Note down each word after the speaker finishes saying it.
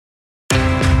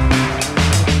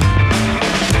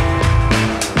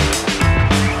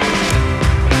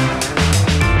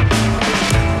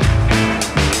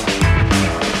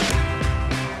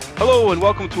Hello and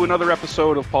welcome to another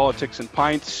episode of Politics and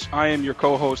Pints. I am your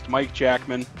co-host, Mike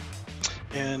Jackman.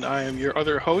 And I am your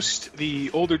other host,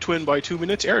 the older twin by 2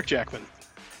 minutes, Eric Jackman.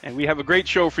 And we have a great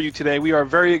show for you today. We are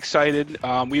very excited.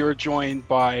 We are joined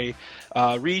by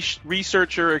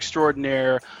researcher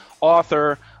extraordinaire,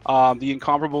 author, the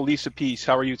incomparable Lisa Peace.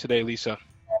 How are you today, Lisa?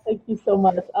 Thank you so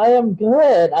much. I am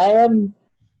good. I am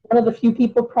one of the few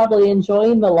people probably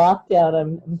enjoying the lockdown.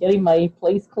 I'm getting my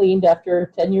place cleaned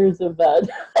after 10 years of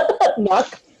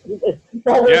not.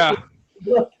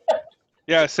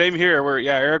 Yeah, same here.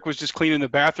 Eric was just cleaning the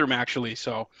bathroom actually,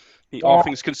 so all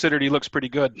things considered, he looks pretty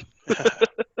good.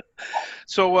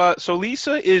 So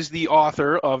Lisa is the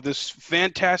author of this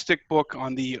fantastic book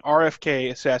on the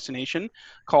RFK assassination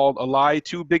called A Lie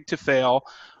Too Big to Fail.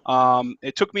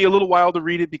 It took me a little while to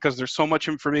read it because there's so much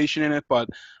information in it, but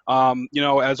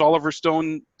as Oliver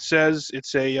Stone says,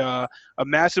 it's a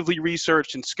massively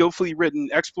researched and skillfully written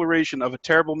exploration of a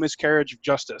terrible miscarriage of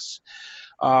justice.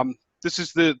 This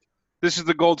is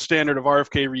the gold standard of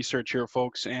RFK research here,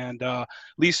 folks. And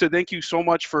Lisa, thank you so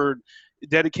much for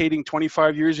dedicating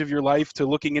 25 years of your life to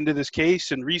looking into this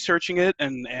case and researching it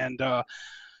and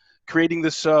creating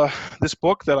this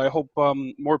book that I hope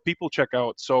more people check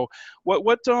out. So what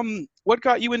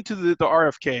got you into the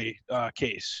RFK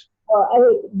case?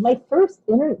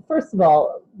 First of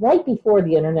all, right before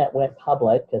the internet went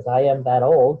public, because I am that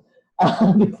old,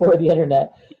 before the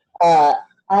internet, I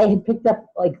had picked up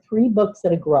like 3 books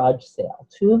at a garage sale.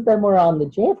 2 of them were on the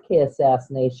JFK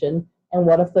assassination, and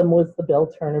one of them was the Bill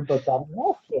Turner book on the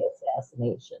RFK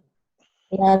assassination.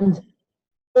 And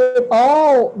it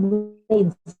all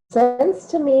made sense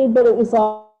to me, but it was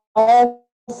all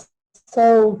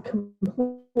so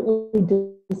completely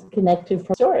disconnected from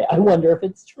the story. I wonder if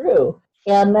it's true.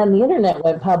 And then the internet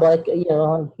went public, a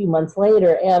few months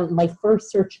later, and my first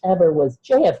search ever was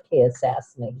JFK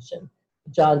assassination,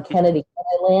 John Kennedy. And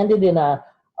I landed in a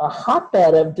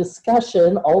hotbed of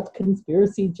discussion, alt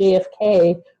conspiracy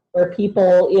JFK, where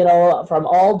people, from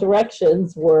all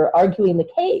directions were arguing the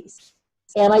case.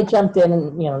 And I jumped in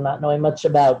and, not knowing much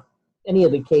about any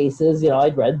of the cases.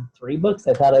 I'd read 3 books.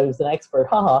 I thought I was an expert.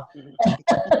 Much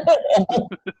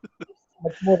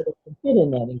more than I did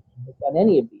in on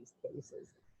any of these cases.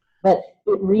 But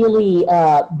it really,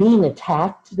 being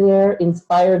attacked there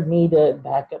inspired me to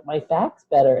back up my facts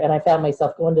better. And I found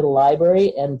myself going to the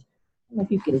library, and I don't know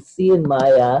if you can see in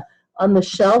my, on the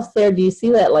shelf there, do you see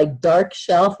that like dark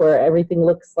shelf where everything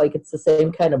looks like it's the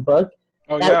same kind of book?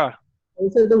 Yeah.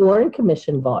 Those are the Warren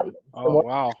Commission volumes. Oh,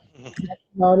 wow.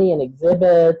 Testimony and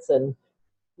exhibits and,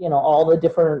 all the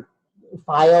different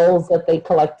files that they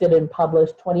collected and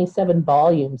published, 27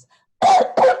 volumes.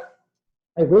 I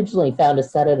originally found a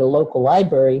set at a local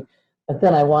library, but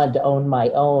then I wanted to own my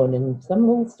own, and some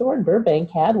little store in Burbank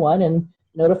had one and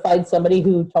notified somebody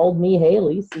who told me, hey,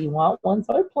 Lisa, you want one?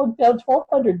 So I plugged down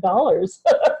 $1,200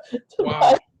 to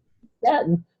buy that.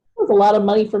 And that was a lot of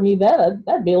money for me then.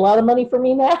 That'd be a lot of money for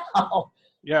me now.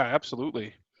 Yeah,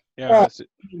 absolutely. Yeah.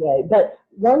 Anyway, but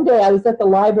one day I was at the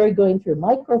library going through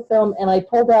microfilm, and I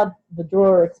pulled out the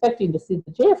drawer expecting to see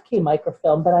the JFK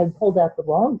microfilm, but I pulled out the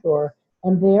wrong drawer,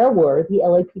 and there were the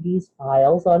LAPD's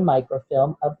files on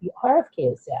microfilm of the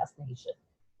RFK assassination.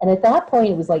 And at that point,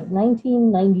 it was like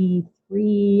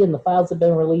 1993, and the files had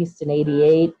been released in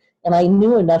 88, and I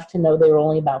knew enough to know they were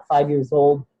only about 5 years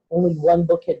old. Only one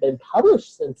book had been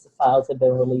published since the files had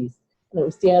been released, and it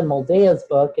was Dan Moldea's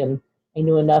book, and I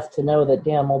knew enough to know that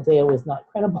Dan Moldea was not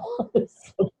credible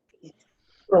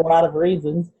for a lot of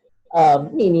reasons,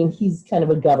 meaning he's kind of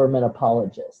a government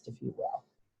apologist, if you will.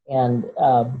 And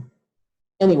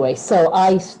anyway, so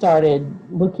I started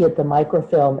looking at the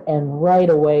microfilm, and right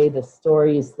away the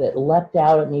stories that leapt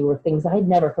out at me were things I'd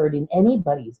never heard in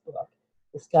anybody's book.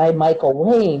 This guy, Michael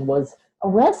Wayne, was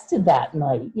arrested that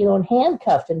night, and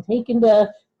handcuffed and taken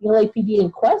to the LAPD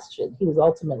and questioned. He was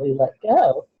ultimately let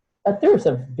go. But there's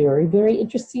a very, very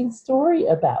interesting story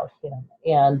about him,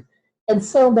 and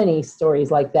so many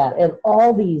stories like that, and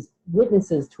all these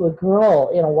witnesses to a girl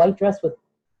in a white dress with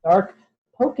dark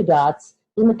polka dots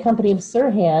in the company of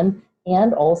Sirhan,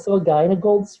 and also a guy in a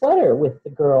gold sweater with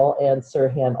the girl and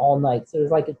Sirhan all night. So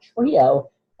there's like a trio,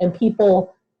 and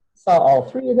people saw all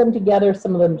 3 of them together.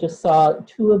 Some of them just saw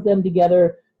 2 of them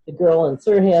together, the girl and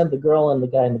Sirhan, the girl and the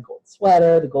guy in the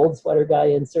gold sweater guy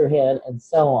in Sirhan, and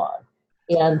so on.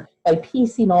 And by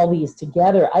piecing all these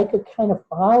together, I could kind of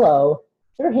follow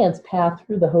Sirhan's path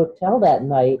through the hotel that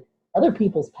night, other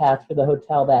people's path through the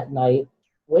hotel that night,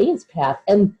 Wayne's path.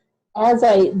 And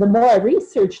the more I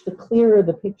researched, the clearer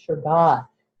the picture got.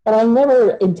 And I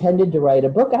never intended to write a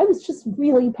book. I was just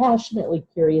really passionately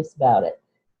curious about it.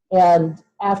 And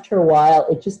after a while,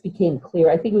 it just became clear.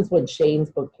 I think it was when Shane's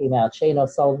book came out. Shane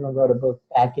O'Sullivan wrote a book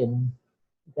back in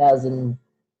 2000,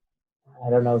 I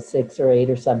don't know, 6 or 8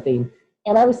 or something.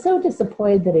 And I was so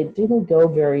disappointed that it didn't go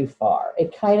very far.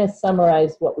 It kind of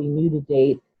summarized what we knew to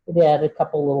date. It had a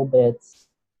couple little bits,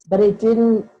 but it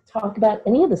didn't talk about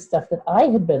any of the stuff that I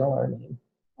had been learning.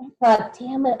 I thought,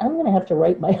 damn it, I'm going to have to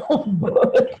write my own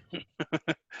book. Who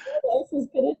else is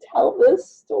going to tell this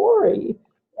story?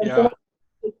 And Yeah. so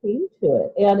I came to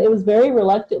it. And it was very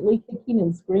reluctantly kicking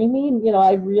and screaming. You know,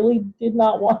 I really did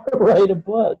not want to write a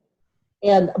book.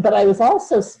 But I was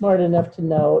also smart enough to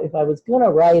know if I was going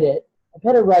to write it, I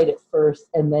better write it first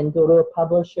and then go to a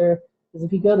publisher. Because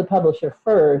if you go to the publisher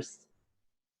first,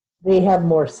 they have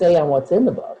more say on what's in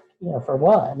the book, you know, for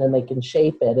one, and they can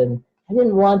shape it. And I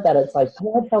didn't want that. It's like, I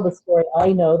want to tell the story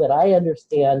I know, that I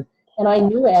understand. And I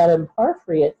knew Adam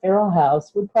Parfrey at Feral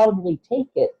House would probably take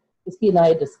it, because he and I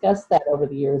had discussed that over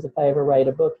the years. If I ever write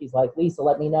a book, he's like, Lisa,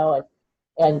 let me know.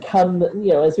 And come,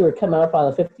 you know, as we were coming up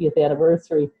on the 50th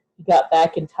anniversary, he got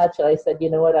back in touch, and I said,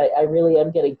 you know what, I really am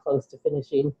getting close to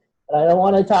finishing, but I don't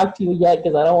want to talk to you yet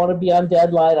because I don't want to be on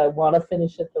deadline. I want to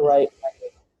finish it the right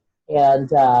way. And,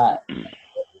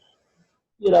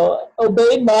 you know,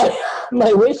 obeyed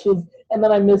my wishes, and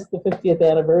then I missed the 50th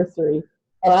anniversary.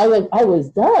 And I was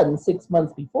done 6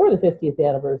 months before the 50th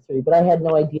anniversary, but I had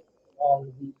no idea how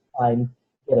long the time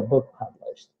to get a book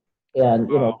published. And,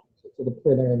 you know, to the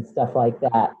printer and stuff like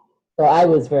that. So I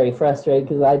was very frustrated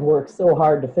because I'd worked so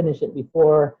hard to finish it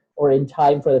before or in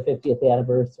time for the 50th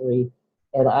anniversary,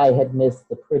 and I had missed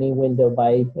the printing window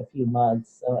by a few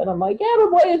months. So, and I'm like,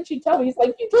 Adam, why didn't you tell me? He's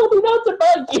like, you told me not to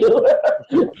bug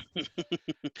you.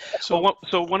 So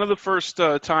one of the first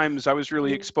times I was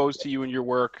really exposed to you and your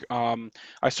work,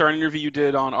 I saw an interview you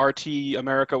did on RT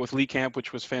America with Lee Camp,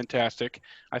 which was fantastic.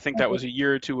 I think that was a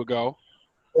year or two ago.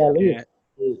 Yeah,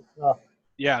 Lee. Oh.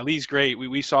 Yeah, Lee's great.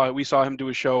 We saw him do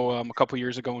a show a couple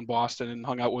years ago in Boston and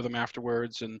hung out with him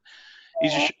afterwards. And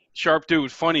he's a sharp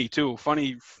dude, funny too,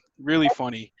 really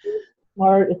funny.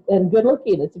 Smart and good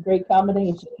looking. It's a great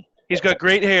combination. He's got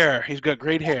great hair.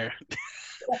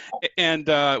 And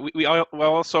I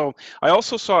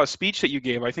also saw a speech that you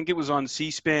gave. I think it was on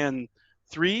C-SPAN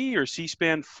 3 or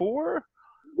C-SPAN 4.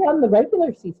 On the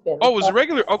regular C-SPAN. Oh, it was a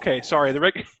regular. Okay, sorry, the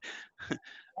regular.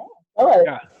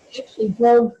 I actually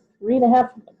drove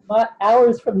 3.5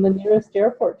 hours from the nearest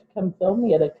airport to come film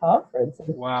me at a conference.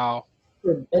 And wow.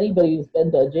 For anybody who's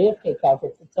been to a JFK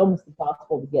conference, it's almost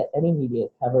impossible to get any media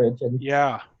coverage. And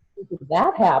yeah,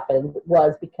 that happened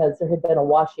was because there had been a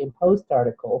Washington Post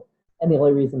article, and the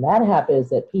only reason that happened is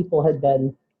that people had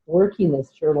been working this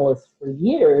journalist for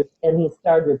years, and he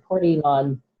started reporting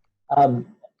on an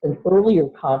earlier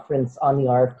conference on the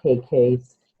RFK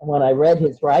case. And when I read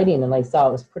his writing and I saw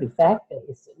it was pretty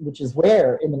fact-based, which is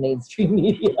rare in the mainstream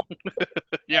media.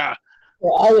 Yeah.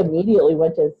 So I immediately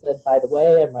went and said, by the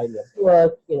way, I'm writing a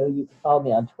book. You know, you can follow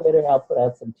me on Twitter. I'll put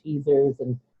out some teasers.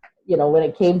 And, you know, when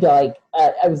it came to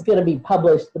I was going to be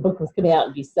published, the book was coming out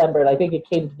in December, and I think it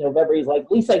came to November. He's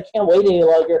like, Lisa, I can't wait any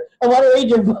longer. I want to read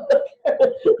your book.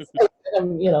 So,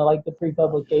 you know, like the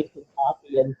pre-publication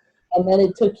copy. And then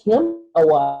it took him a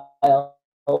while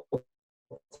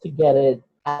to get it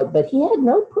out, but he had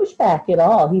no pushback at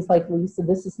all. He's like, Lisa,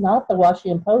 this is not the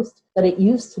Washington Post that it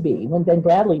used to be when Ben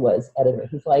Bradley was editor.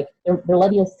 He's like, they're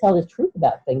letting us tell the truth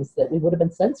about things that we would have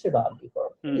been censored on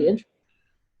before. Really interesting.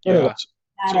 Anyway,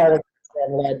 that article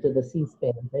then led to the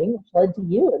C-SPAN thing, which led to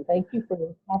you, and thank you for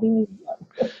having me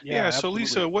on. Yeah, so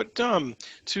Lisa, what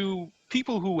to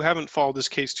people who haven't followed this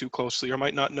case too closely or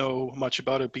might not know much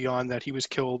about it beyond that he was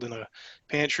killed in a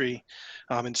pantry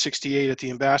in '68 at the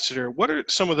Ambassador, what are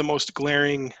some of the most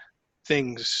glaring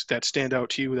things that stand out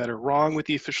to you that are wrong with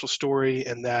the official story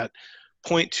and that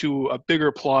point to a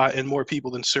bigger plot and more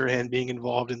people than Sirhan being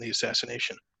involved in the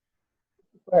assassination?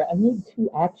 I need 2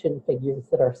 action figures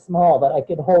that are small that I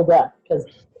could hold up, because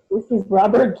this is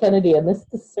Robert Kennedy and this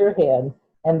is Sirhan,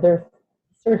 and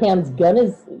Sirhan's gun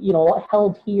is, you know,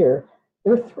 held here.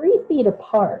 They're 3 feet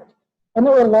apart, and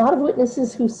there were a lot of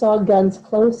witnesses who saw guns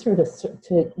closer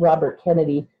to Robert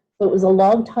Kennedy. So it was a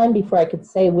long time before I could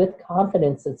say with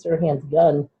confidence that Sirhan's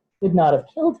gun could not have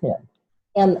killed him.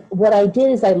 And what I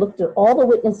did is I looked at all the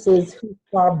witnesses who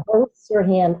saw both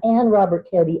Sirhan and Robert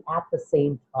Kennedy at the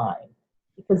same time,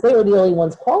 because they were the only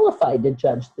ones qualified to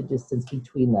judge the distance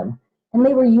between them. And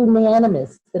they were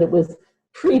unanimous that it was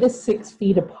 3 to 6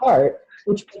 feet apart,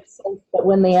 which makes sense that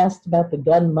when they asked about the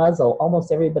gun muzzle,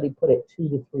 almost everybody put it 2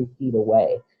 to 3 feet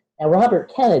away. Now,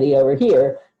 Robert Kennedy over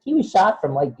here, he was shot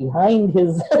from like behind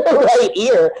his right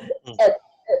ear at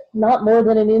not more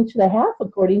than 1.5 inches,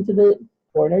 according to the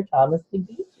coroner, Thomas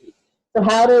McGeechy. So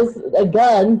how does a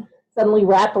gun suddenly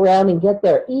wrap around and get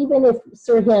there? Even if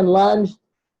Sirhan lunged,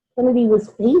 Kennedy was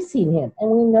facing him.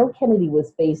 And we know Kennedy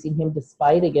was facing him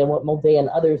despite, again, what Mulday and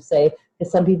others say,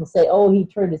 because some people say, oh, he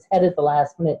turned his head at the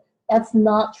last minute. That's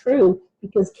not true,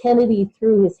 because Kennedy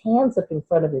threw his hands up in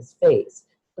front of his face.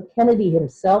 But Kennedy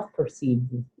himself perceived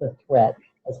the threat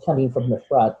as coming from the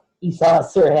front. He saw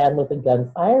Sirhan with a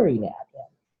gun firing at him.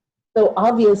 So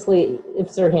obviously, if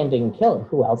Sirhan didn't kill him,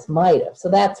 who else might have? So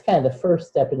that's kind of the first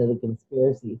step into the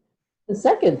conspiracy. The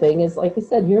second thing is, like I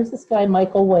said, here's this guy,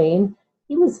 Michael Wayne.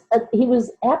 He was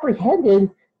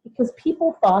apprehended because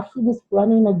people thought he was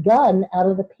running a gun out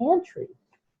of the pantry.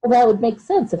 Well, that would make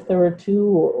sense if there were 2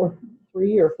 or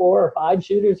 3 or 4 or 5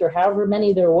 shooters or however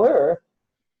many there were.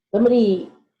 Somebody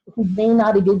who may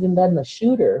not have even been the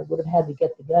shooter would have had to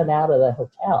get the gun out of the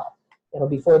hotel,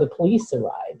 before the police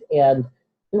arrived. And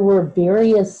there were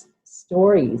various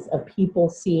stories of people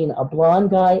seeing a blonde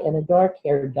guy and a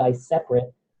dark-haired guy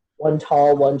separate, one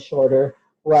tall, one shorter,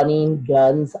 running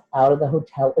guns out of the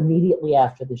hotel immediately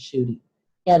after the shooting.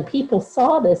 And people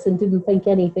saw this and didn't think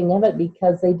anything of it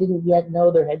because they didn't yet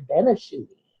know there had been a shooting.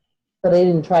 So they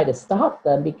didn't try to stop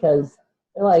them because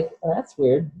they're like, oh, that's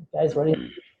weird. The guy's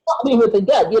running with a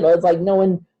gun. It's like no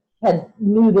one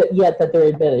knew that yet that there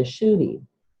had been a shooting.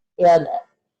 And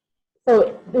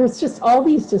so there's just all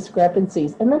these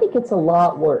discrepancies. And then it gets a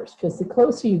lot worse because the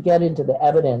closer you get into the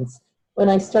evidence, when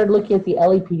I started looking at the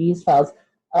LAPD's files,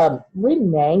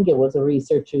 Lynn Manga was a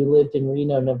researcher who lived in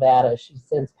Reno, Nevada. She's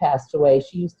since passed away.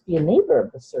 She used to be a neighbor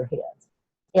of the Sirhans.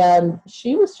 And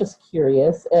she was just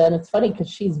curious. And it's funny because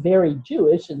she's very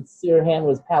Jewish and Sirhan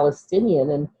was Palestinian.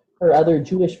 And her other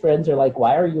Jewish friends are like,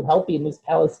 why are you helping this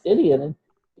Palestinian? And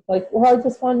it's like, well, I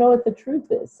just want to know what the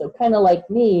truth is. So kind of like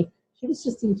me, she was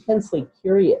just intensely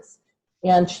curious.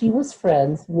 And she was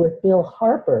friends with Bill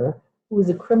Harper, who was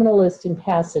a criminalist in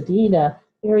Pasadena,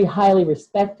 very highly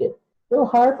respected. Bill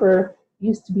Harper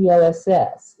used to be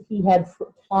OSS. He had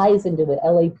ties into the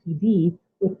LAPD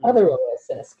with other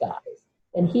OSS guys.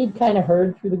 And he'd kind of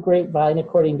heard through the grapevine,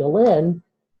 according to Lynn,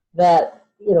 that,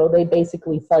 they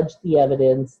basically fudged the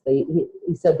evidence.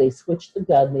 He said they switched the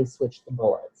gun, they switched the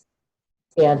bullets.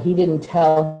 And he didn't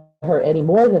tell her any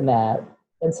more than that.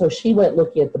 And so she went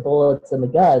looking at the bullets and the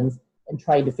guns and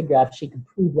trying to figure out if she could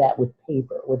prove that with a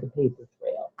paper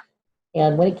trail.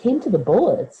 And when it came to the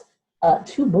bullets,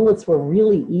 2 bullets were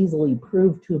really easily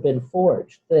proved to have been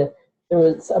forged. There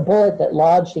was a bullet that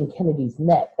lodged in Kennedy's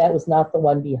neck. That was not the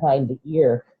one behind the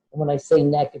ear. And when I say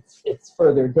neck, it's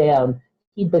further down.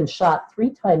 He'd been shot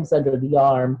 3 times under the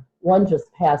arm. One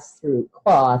just passed through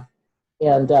cloth,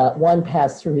 and one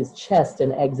passed through his chest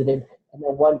and exited, and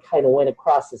then one kind of went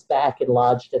across his back and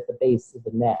lodged at the base of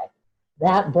the neck.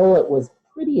 That bullet was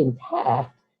pretty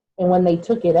intact, and when they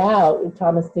took it out,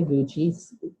 Thomas Noguchi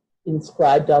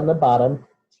inscribed on the bottom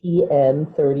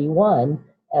TN31.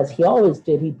 As he always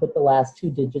did, he put the last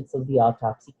 2 digits of the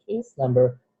autopsy case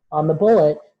number on the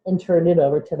bullet and turned it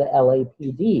over to the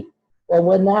LAPD. Well,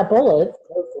 when that bullet,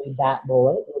 hopefully that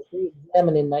bullet, was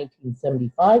re-examined in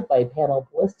 1975 by a panel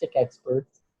of ballistic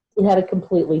experts, it had a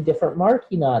completely different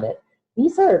marking on it.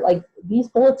 These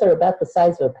bullets are about the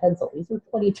size of a pencil. These are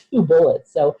 22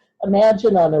 bullets. So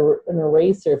imagine on an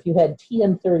eraser, if you had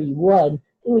TN31,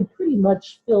 it would pretty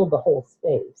much fill the whole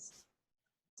space.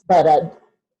 But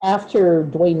after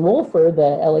Dwayne Wolfer, the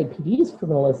LAPD's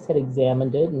criminalist, had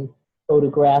examined it and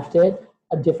photographed it,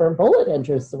 a different bullet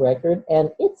enters the record,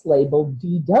 and it's labeled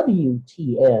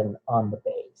DWTN on the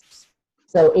base.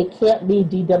 So it can't be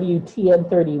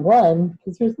DWTN31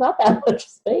 because there's not that much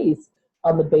space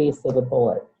on the base of the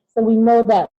bullet. So we know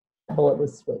that bullet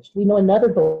was switched. We know another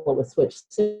bullet was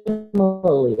switched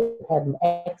similarly. It had an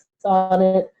X on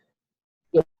it,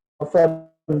 from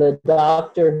the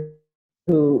doctor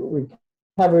who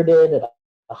recovered it at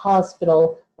a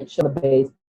hospital. It showed the base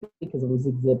because it was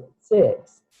Exhibit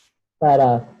 6.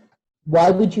 But why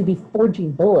would you be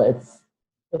forging bullets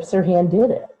if Sirhan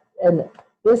did it? And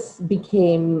this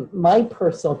became my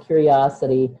personal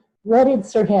curiosity. What did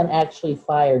Sirhan actually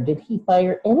fire? Did he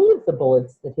fire any of the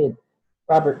bullets that hit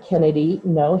Robert Kennedy?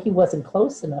 No, he wasn't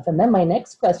close enough. And then my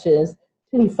next question is,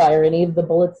 did he fire any of the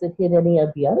bullets that hit any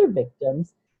of the other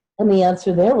victims? And the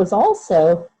answer there was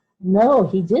also, no,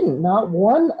 he didn't. Not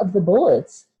one of the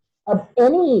bullets of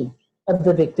any of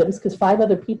the victims, because 5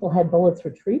 other people had bullets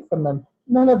retrieved from them,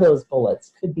 none of those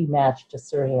bullets could be matched to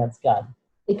Sirhan's gun.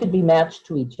 They could be matched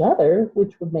to each other,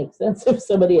 which would make sense if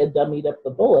somebody had dummied up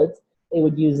the bullets. They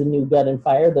would use a new gun and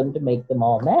fire them to make them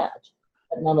all match.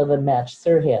 But none of them matched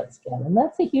Sirhan's gun. And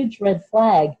that's a huge red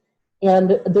flag.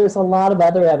 And there's a lot of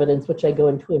other evidence, which I go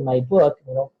into in my book,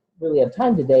 and I don't really have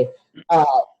time today,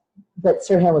 that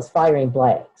Sirhan was firing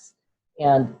blanks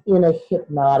and in a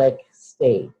hypnotic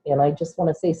state. And I just want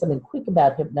to say something quick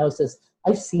about hypnosis.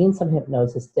 I've seen some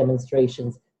hypnosis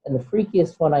demonstrations, and the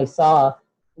freakiest one I saw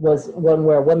was one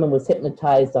where a woman was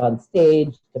hypnotized on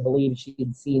stage to believe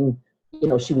she'd seen,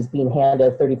 she was being handed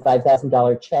a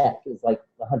 $35,000 check. It was like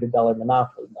a $100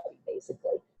 Monopoly money,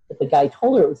 basically. But the guy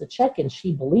told her it was a check, and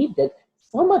she believed it,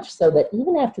 so much so that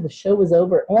even after the show was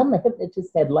over and the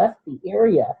hypnotist had left the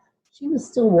area, she was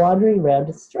still wandering around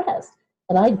distressed.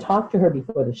 And I'd talked to her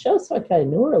before the show, so I kind of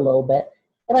knew her a little bit.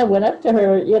 And I went up to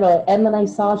her, and then I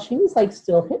saw she was like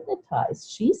still hypnotized.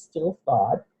 She still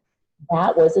thought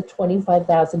that was a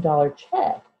 $25,000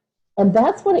 check. And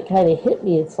that's when it kind of hit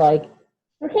me. It's like,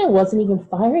 Sirhan wasn't even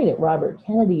firing at Robert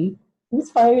Kennedy. He was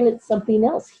firing at something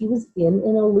else. He was in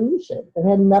an illusion that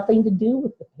had nothing to do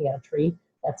with the pantry.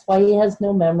 That's why he has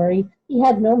no memory. He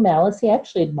had no malice. He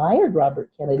actually admired Robert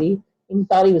Kennedy. He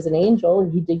thought he was an angel,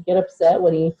 and he did get upset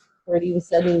when he heard he was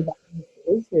sending back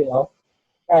to Israel.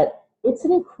 But it's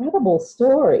an incredible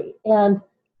story. And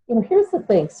here's the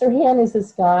thing. Sirhan is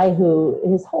this guy who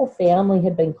his whole family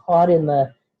had been caught in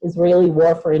the Israeli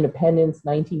War for Independence,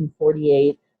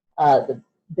 1948.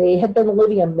 They had been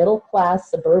living a middle-class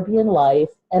suburban life,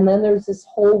 and then there's this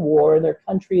whole war, and their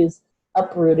country is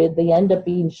uprooted. They end up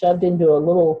being shoved into a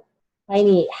little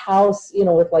tiny house,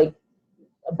 with like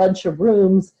a bunch of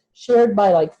rooms shared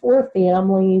by like 4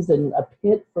 families and a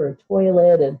pit for a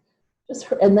toilet, and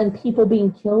then people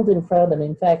being killed in front of them.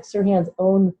 In fact, Sirhan's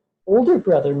own older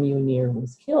brother Munir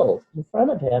was killed in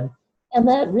front of him, and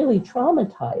that really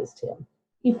traumatized him.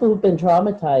 People who've been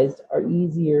traumatized are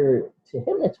easier to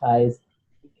hypnotize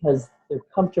because they're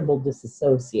comfortable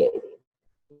disassociating.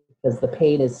 Because the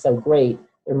pain is so great,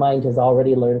 their mind has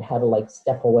already learned how to like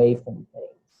step away from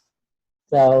things.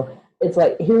 So it's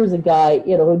like, here's a guy,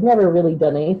 who'd never really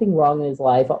done anything wrong in his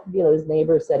life. His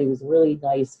neighbor said he was a really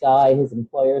nice guy. His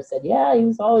employer said, yeah, he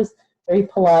was always very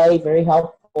polite, very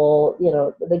helpful.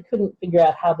 They couldn't figure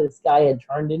out how this guy had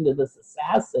turned into this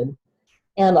assassin.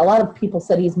 And a lot of people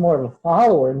said he's more of a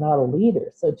follower, not a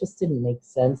leader. So it just didn't make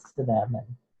sense to them. And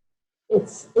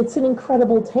it's an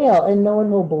incredible tale, and no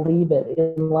one will believe it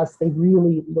unless they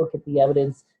really look at the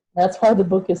evidence. That's why the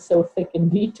book is so thick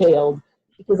and detailed,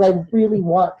 because I really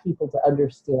want people to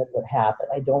understand what happened.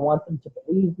 I don't want them to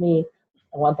believe me.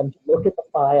 I want them to look at the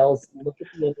files, look at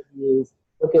the interviews,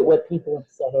 look at what people have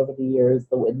said over the years,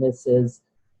 the witnesses,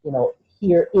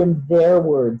 hear in their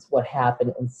words what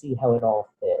happened and see how it all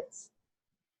fits.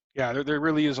 Yeah, there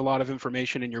really is a lot of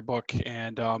information in your book,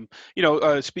 and keeping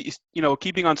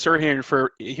on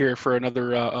Sirhan for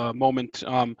another moment.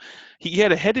 He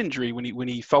had a head injury when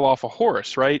he fell off a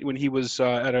horse, right? When he was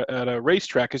at a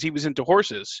racetrack, because he was into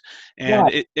horses,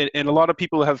 and Yeah. and a lot of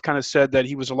people have kind of said that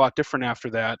he was a lot different after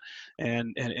that,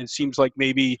 and it seems like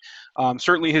maybe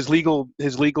certainly his legal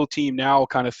team now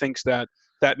kind of thinks that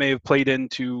may have played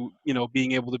into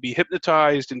being able to be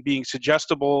hypnotized and being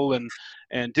suggestible and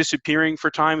disappearing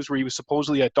for times where he was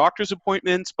supposedly at doctor's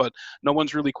appointments, but no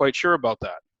one's really quite sure about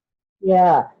that.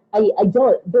 Yeah, I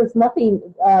don't, there's nothing,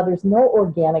 there's no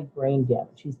organic brain damage.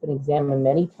 He's been examined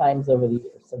many times over the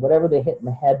years. So whatever the hit in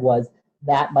the head was,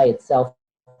 that by itself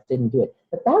didn't do it.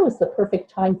 But that was the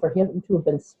perfect time for him to have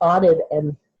been spotted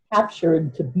and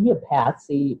captured to be a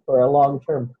patsy for a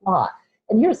long-term plot.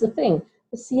 And here's the thing.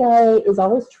 The CIA is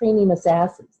always training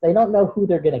assassins. They don't know who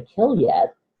they're going to kill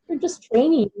yet. They're just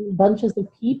training bunches of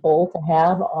people to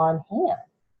have on hand.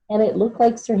 And it looked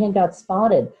like Sirhan got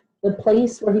spotted. The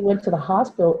place where he went to the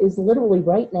hospital is literally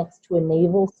right next to a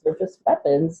naval surface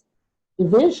weapons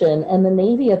division, and the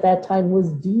Navy at that time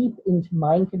was deep into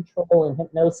mind control and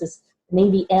hypnosis. The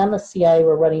Navy and the CIA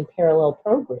were running parallel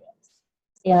programs.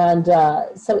 And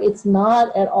so it's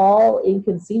not at all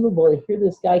inconceivable to hear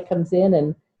this guy comes in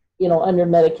and under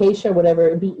medication or whatever.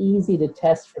 It'd be easy to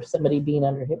test for somebody being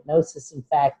under hypnosis. In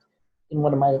fact, in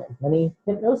one of my many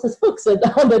hypnosis books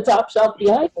on the top shelf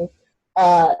behind me,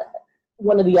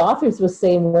 one of the authors was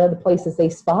saying one of the places they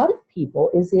spotted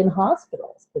people is in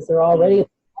hospitals, because they're already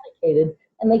medicated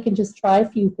and they can just try a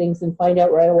few things and find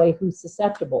out right away who's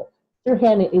susceptible.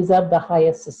 Sirhan is of the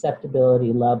highest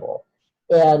susceptibility level.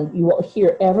 And you will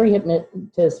hear every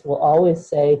hypnotist will always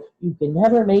say, you can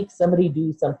never make somebody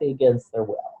do something against their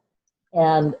will.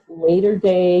 And later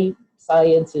day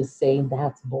science is saying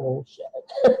that's bullshit.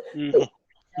 Mm-hmm.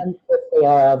 And if they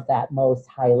are of that most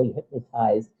highly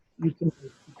hypnotized, you can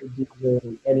do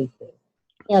really anything.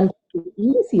 And the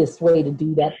easiest way to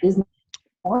do that is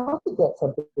not to get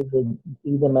something to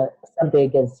do them something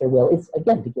against their will. It's,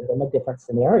 again, to give them a different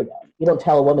scenario. You don't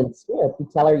tell a woman the script. You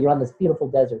tell her you're on this beautiful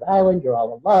desert island, you're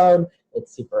all alone,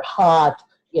 it's super hot,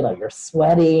 you're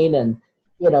sweating, and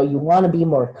you want to be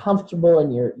more comfortable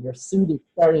and your suit is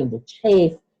starting to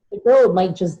chafe, the girl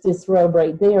might just disrobe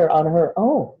right there on her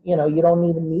own. You don't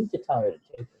even need to tell her to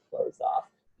take her clothes off.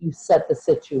 You set the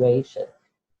situation.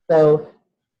 So,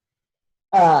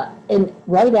 and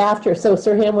right after, so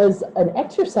Sirhan was an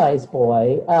exercise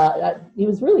boy. He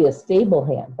was really a stable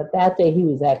hand, but that day he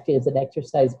was acting as an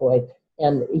exercise boy,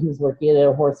 and he was working at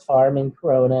a horse farm in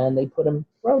Corona, and they put him,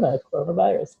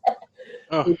 coronavirus.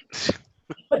 Oh.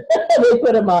 They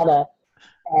put him on a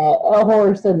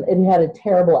horse, and he had a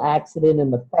terrible accident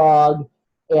in the fog,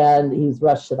 and he was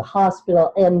rushed to the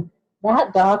hospital. And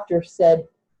that doctor said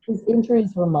his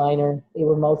injuries were minor. They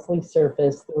were mostly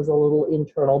surface. There was a little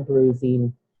internal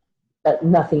bruising, but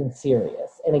nothing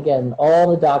serious. And again, all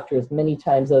the doctors many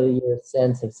times over the years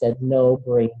since have said no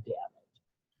brain damage.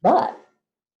 But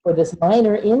for this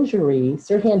minor injury,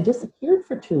 Sirhan disappeared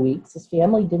for 2 weeks. His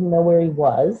family didn't know where he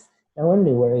was. No one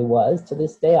knew where he was. To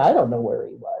this day, I don't know where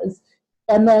he was.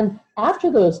 And then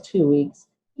after those 2 weeks,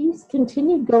 he's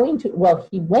continued going to,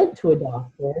 he went to a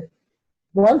doctor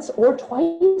once or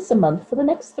twice a month for the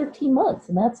next 13 months.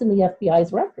 And that's in the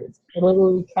FBI's records. They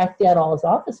literally tracked down all his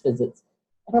office visits.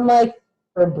 And I'm like,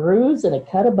 for a bruise and a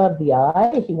cut above the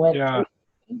eye, he went, Yeah.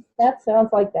 That sounds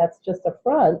like that's just a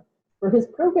front for his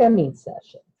programming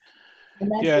session.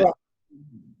 And that's where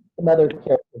some other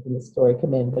characters in the story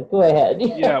come in, but go ahead.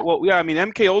 I mean,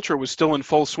 MK Ultra was still in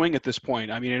full swing at this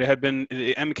point. I mean, it had been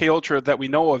MK Ultra that we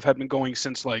know of had been going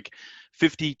since like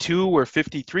 52 or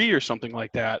 53 or something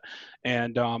like that,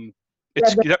 and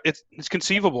it's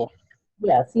conceivable.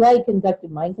 Yeah, CIA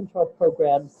conducted mind control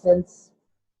programs since,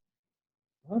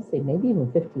 I want to say maybe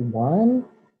even 51.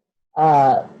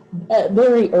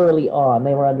 Very early on,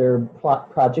 they were under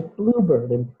Project Bluebird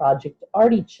and Project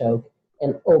Artichoke,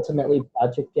 and ultimately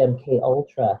Project MK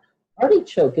Ultra.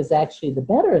 Artichoke is actually the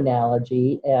better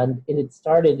analogy, and it had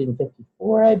started in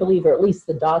 54, I believe, or at least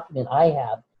the document I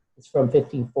have is from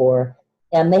 54.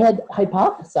 And they had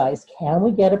hypothesized, can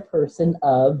we get a person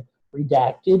of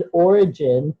redacted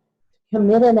origin to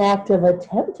commit an act of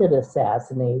attempted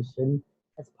assassination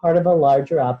as part of a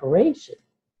larger operation?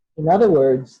 In other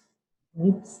words,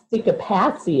 we stick a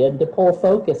patsy in to pull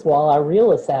focus while our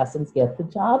real assassins get the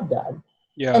job done.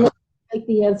 Yeah. And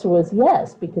the answer was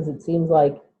yes, because it seems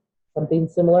like something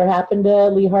similar happened to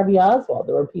Lee Harvey Oswald.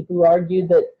 There were people who argued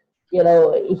that,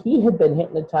 he had been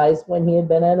hypnotized when he had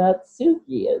been at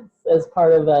Atsugi as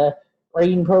part of a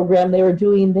brain program they were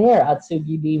doing there.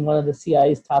 Atsugi being one of the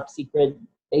CIA's top secret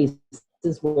bases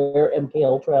where MK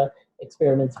Ultra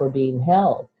experiments were being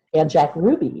held. And Jack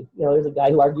Ruby, there's a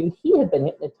guy who argued he had been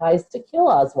hypnotized to kill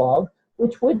Oswald,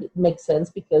 which would make sense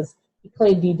because he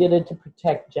claimed he did it to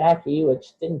protect Jackie, which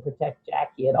didn't protect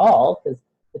Jackie at all, because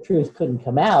the truth couldn't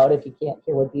come out if you can't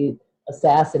hear what the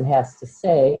assassin has to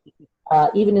say.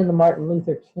 Even in the Martin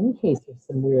Luther King case, there's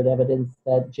some weird evidence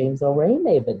that James Earl Ray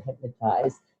may have been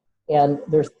hypnotized. And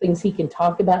there's things he can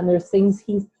talk about, and there's things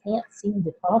he can't seem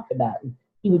to talk about. And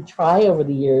he would try over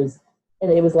the years, and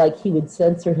it was like he would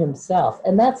censor himself.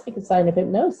 And that's like a sign of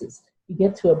hypnosis. You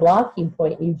get to a blocking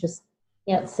point, and you just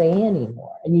can't say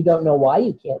anymore. And you don't know why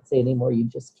you can't say anymore. You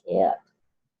just can't.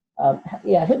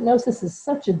 Hypnosis is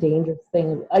such a dangerous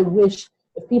thing. I wish,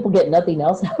 if people get nothing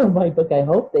else out of my book, I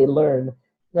hope they learn.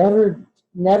 Never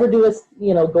do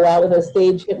go out with a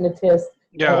stage hypnotist.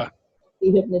 Yeah.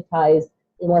 Be hypnotized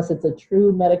unless it's a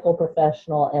true medical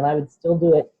professional. And I would still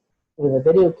do it with a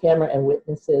video camera and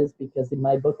witnesses, because in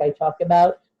my book I talk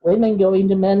about women going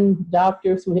to men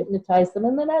doctors who hypnotize them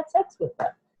and then had sex with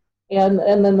them. And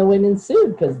then the women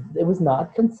sued because it was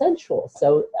not consensual.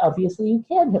 So obviously you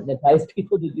can hypnotize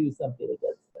people to do something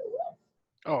against their will.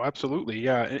 Oh, absolutely.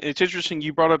 Yeah. It's interesting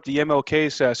you brought up the MLK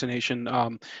assassination.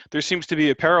 There seems to be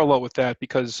a parallel with that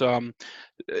because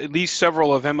at least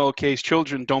several of MLK's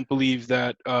children don't believe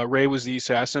that Ray was the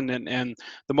assassin. And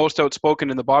the most outspoken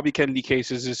in the Bobby Kennedy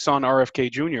case is his son,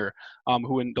 RFK Jr.,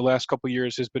 who in the last couple of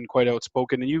years has been quite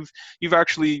outspoken. And you've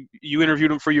actually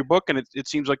interviewed him for your book, and it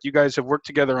seems like you guys have worked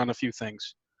together on a few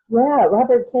things. Yeah,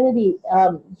 Robert Kennedy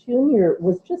Jr.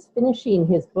 was just finishing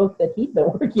his book that he'd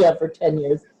been working on for 10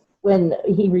 years when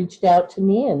he reached out to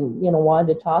me and,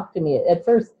 wanted to talk to me. At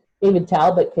first, David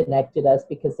Talbot connected us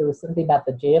because there was something about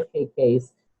the JFK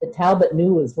case that Talbot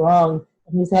knew was wrong,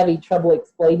 and he was having trouble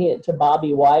explaining it to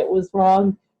Bobby why it was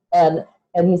wrong. And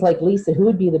he's like, Lisa, who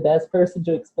would be the best person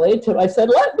to explain it to him? I said,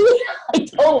 let me. I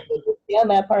totally understand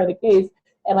that part of the case,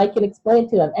 and I can explain it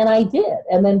to him. And I did.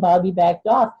 And then Bobby backed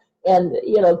off. And,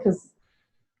 because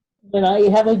when I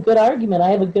have a good argument, I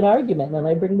have a good argument, and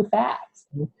I bring the facts.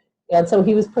 And so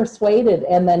he was persuaded,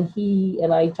 and then he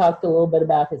and I talked a little bit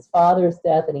about his father's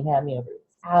death, and he had me over at his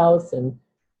house, and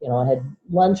I had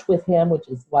lunch with him, which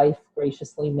his wife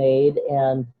graciously made,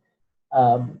 and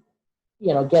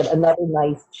get another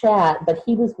nice chat. But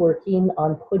he was working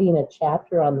on putting a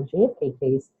chapter on the JFK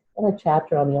case and a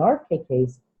chapter on the RFK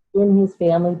case in his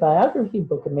family biography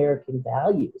book, American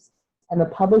Values. And the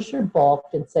publisher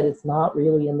balked and said it's not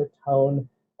really in the tone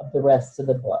of the rest of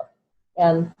the book.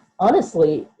 And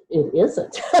honestly, it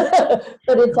isn't. But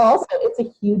it's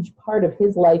a huge part of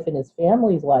his life and his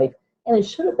family's life, and it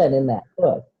should have been in that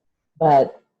book.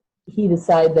 But he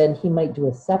decided then he might do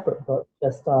a separate book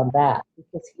just on that,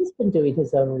 because he's been doing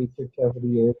his own research over the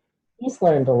years. He's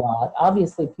learned a lot.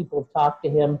 Obviously, people have talked to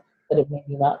him that have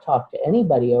maybe not talked to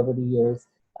anybody over the years,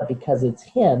 but because it's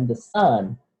him, the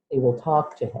son, they will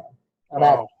talk to him. Now,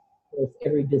 that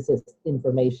every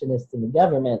disinformationist in the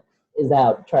government is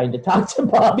out trying to talk to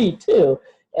Bobby too.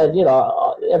 And,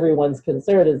 everyone's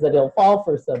concern is that he'll fall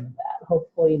for some of that.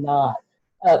 Hopefully not.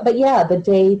 But yeah, the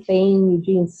day Thane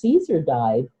Eugene Caesar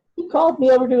died, he called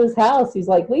me over to his house. He's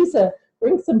like, Lisa,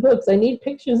 bring some books. I need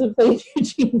pictures of Thane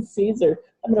Eugene Caesar.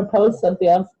 I'm going to post something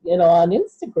on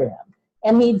Instagram.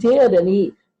 And he did. And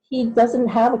he doesn't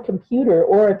have a computer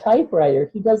or a typewriter.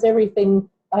 He does everything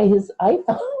by his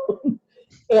iPhone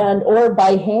or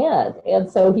by hand. And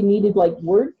so he needed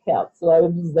word counts. So I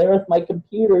was there with my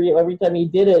computer, every time he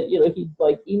did it, he'd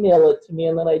email it to me,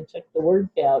 and then I'd check the word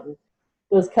count. And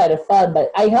it was kind of fun,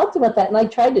 but I helped him with that. And I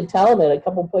tried to tell him at a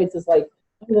couple points, it's by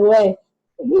the way,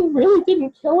 he really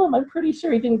didn't kill him. I'm pretty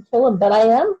sure he didn't kill him, but I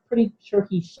am pretty sure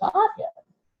he shot him.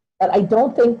 But I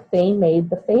don't think Thane made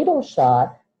the fatal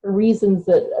shot for reasons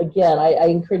that, again, I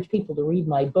encourage people to read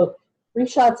my book. 3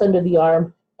 shots under the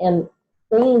arm, and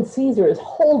Thane Caesar is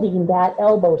holding that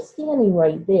elbow, standing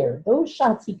right there. Those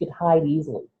shots he could hide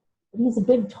easily. But he's a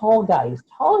big, tall guy. He's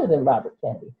taller than Robert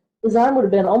Kennedy. His arm would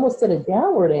have been almost at a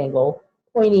downward angle,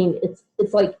 pointing.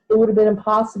 It's like it would have been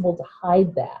impossible to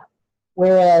hide that.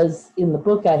 Whereas in the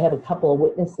book, I have a couple of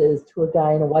witnesses to a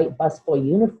guy in a white busboy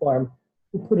uniform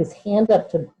who put his hand up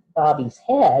to Bobby's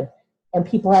head, and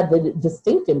people had the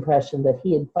distinct impression that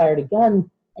he had fired a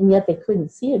gun, and yet they couldn't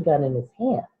see a gun in his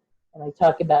hand. And I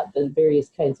talk about the various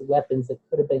kinds of weapons that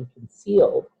could have been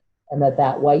concealed, and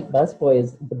that white busboy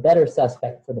is the better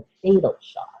suspect for the fatal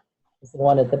shot. It's the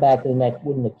one at the back of the neck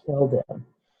wouldn't have killed him.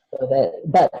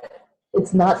 But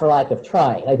it's not for lack of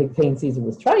trying. I think Thane Caesar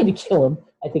was trying to kill him.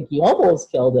 I think he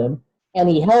almost killed him, and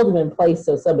he held him in place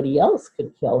so somebody else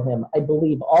could kill him. I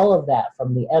believe all of that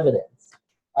from the evidence.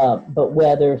 But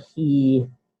whether he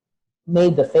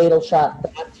made the fatal shot,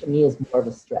 that to me is more of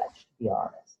a stretch, to be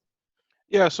honest.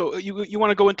 Yeah, so you want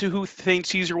to go into who Thane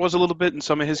Caesar was a little bit and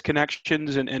some of his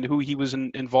connections and who he was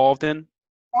involved in?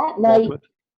 That night,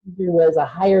 there was a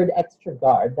hired extra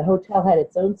guard. The hotel had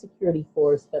its own security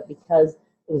force, but because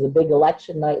it was a big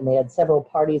election night and they had several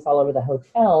parties all over the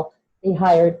hotel, they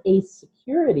hired Ace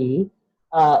Security,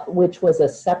 which was a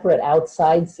separate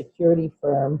outside security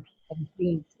firm, and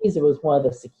Thane Caesar was one of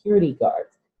the security guards.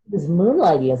 He was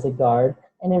moonlighting as a guard,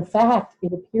 and in fact,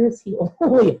 it appears he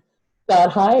only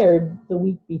got hired the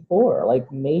week before,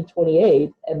 May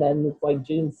 28th, and then it's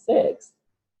June 6th.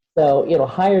 So,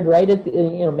 hired right at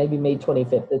the, maybe May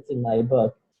 25th, it's in my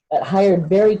book, but hired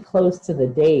very close to the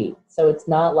date. So it's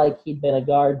not like he'd been a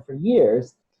guard for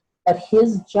years, but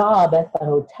his job at the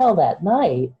hotel that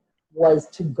night was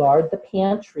to guard the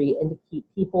pantry and to keep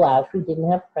people out who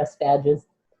didn't have press badges,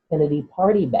 Kennedy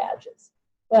party badges.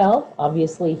 Well,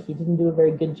 obviously, he didn't do a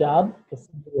very good job, because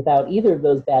without either of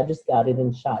those badges got it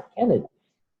and shot Kennedy.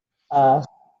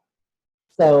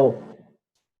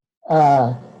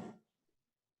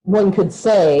 One could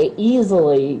say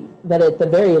easily that at the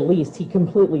very least he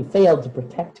completely failed to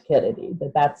protect Kennedy,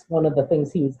 that's one of the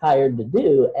things he was hired to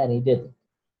do, and he didn't.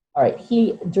 All right,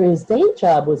 he, during his day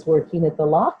job, was working at the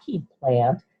Lockheed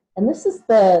plant, and this is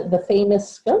the famous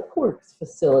Skunk Works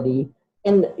facility,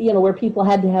 and where people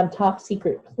had to have top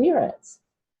secret clearance.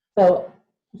 So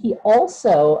he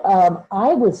also,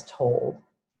 I was told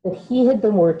that he had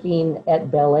been working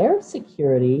at Bel Air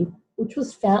Security, which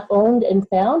was owned and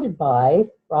founded by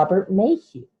Robert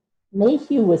Mayhew.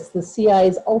 Mayhew was the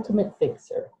CIA's ultimate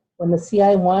fixer. When the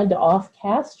CIA wanted to off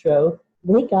Castro,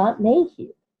 they got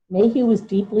Mayhew. Mayhew was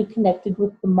deeply connected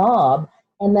with the mob,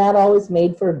 and that always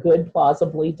made for a good,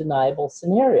 plausibly deniable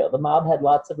scenario. The mob had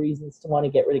lots of reasons to want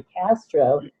to get rid of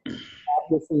Castro.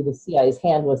 Obviously, the CIA's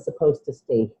hand was supposed to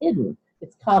stay hidden.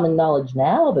 It's common knowledge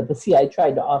now that the CIA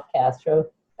tried to off Castro,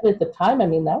 but at the time,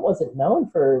 that wasn't known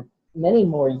for many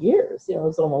more years. It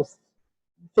was almost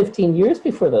 15 years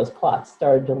before those plots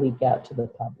started to leak out to the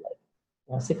public.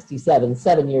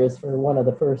 7 years for one of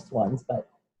the first ones, but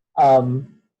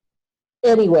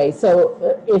Anyway,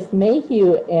 so if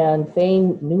Mayhew and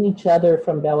Thane knew each other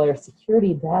from Bel Air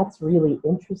Security, that's really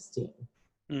interesting.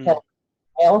 Mm.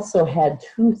 I also had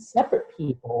two separate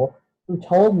people who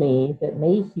told me that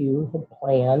Mayhew had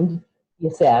planned the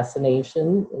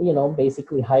assassination,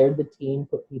 basically hired the team,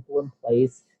 put people in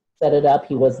place, set it up.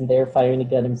 He wasn't there firing a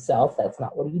gun himself. That's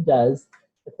not what he does.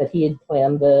 But that he had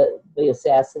planned the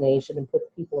assassination and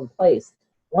put people in place.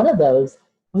 One of those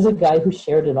was a guy who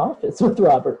shared an office with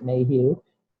Robert Mayhew,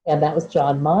 and that was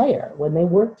John Meyer. When they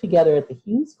worked together at the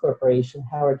Hughes Corporation,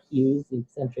 Howard Hughes, the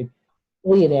eccentric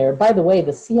billionaire. By the way,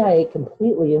 the CIA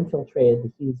completely infiltrated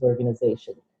the Hughes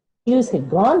organization. Hughes had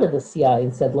gone to the CIA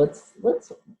and said, let's,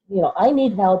 I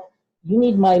need help. You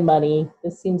need my money.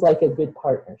 This seems like a good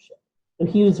partnership. So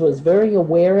Hughes was very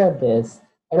aware of this.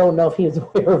 I don't know if he was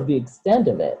aware of the extent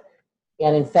of it.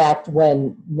 And in fact,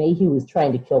 when Mayhew was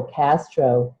trying to kill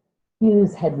Castro,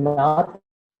 Hughes had not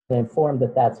been informed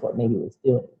that that's what Mayhew was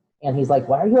doing. And he's like,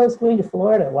 why are you always going to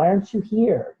Florida? Why aren't you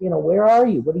here? Where are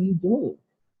you? What are you doing?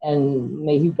 And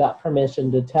Mayhew got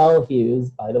permission to tell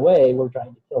Hughes, by the way, we're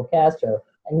trying to kill Castro.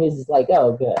 And Hughes is like,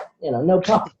 oh, good. No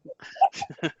problem.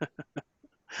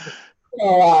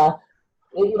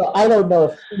 I don't know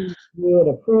if he would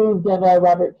approved of a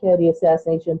Robert Kennedy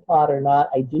assassination plot or not.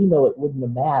 I do know it wouldn't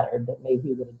have mattered, but maybe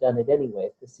he would have done it anyway.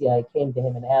 If the CIA came to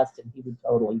him and asked him, he would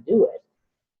totally do it.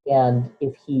 And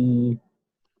if he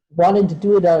wanted to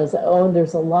do it on his own,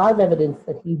 there's a lot of evidence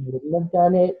that he wouldn't have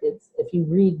done it. If you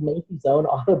read Mayhew's own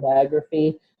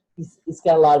autobiography, he's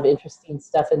got a lot of interesting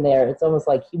stuff in there. It's almost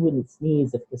like he wouldn't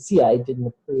sneeze if the CIA didn't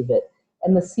approve it.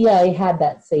 And the CIA had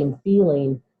that same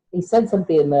feeling. He said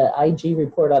something in the IG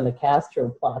report on the Castro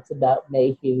plots about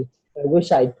Mayhew I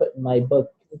wish I'd put in my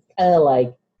book. It's kind of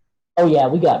like, oh yeah,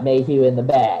 we got Mayhew in the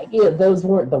bag. Those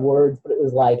weren't the words, but it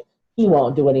was like, he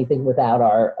won't do anything without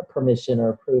our permission or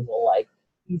approval. Like,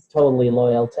 he's totally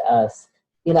loyal to us.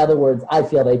 In other words, I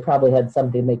feel they probably had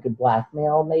something they could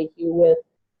blackmail Mayhew with,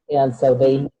 and so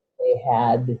they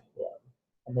had him,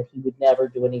 and that he would never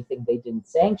do anything they didn't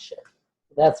sanction.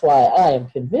 That's why I am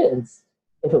convinced,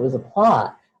 if it was a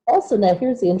plot. Also, now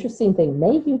here's the interesting thing: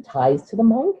 Mayhew ties to the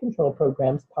mind control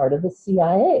programs part of the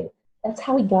CIA. That's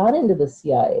how he got into the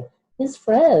CIA. His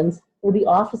friends were the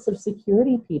Office of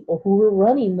Security people who were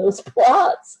running those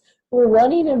plots, who were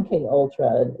running MK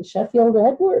Ultra and Sheffield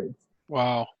Edwards.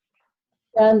 Wow.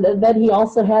 And then he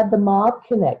also had the mob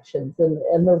connections,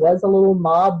 and there was a little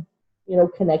mob,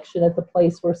 connection at the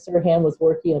place where Sirhan was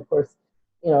working. Of course,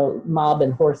 mob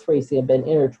and horse racing have been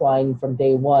intertwined from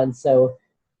day one. So,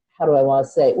 how do I want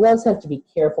to say? We also have to be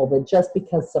careful that just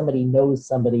because somebody knows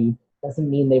somebody doesn't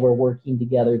mean they were working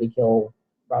together to kill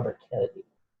Robert Kennedy.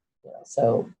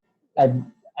 So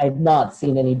I've not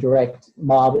seen any direct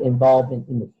mob involvement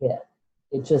in the hit.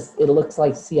 It looks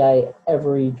like CIA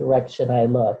every direction I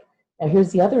look. Now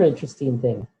here's the other interesting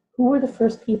thing. Who were the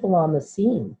first people on the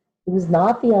scene? It was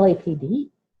not the LAPD.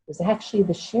 It was actually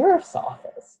the sheriff's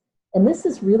office. And this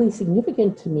is really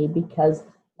significant to me because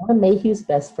one of Mayhew's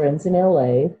best friends in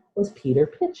LA was Peter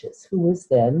Pitches, who was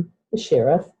then the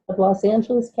sheriff of Los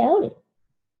Angeles County.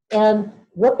 And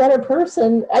what better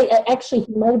person? Actually,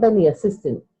 he might have been the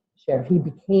assistant sheriff. He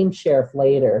became sheriff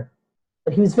later,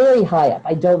 but he was very high up.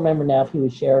 I don't remember now if he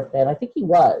was sheriff then. I think he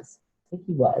was.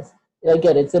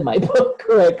 Again, it's in my book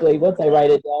correctly. Once I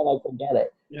write it down, I forget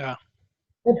it. Yeah.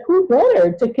 But who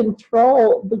better to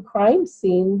control the crime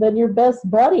scene than your best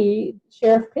buddy,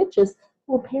 Sheriff Pitches,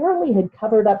 who apparently had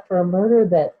covered up for a murder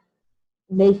that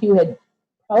Mayhew had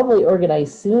probably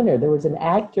organized sooner. There was an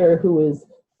actor who was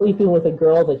sleeping with a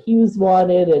girl that Hughes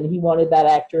wanted, and he wanted that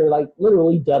actor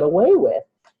literally done away with.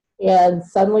 And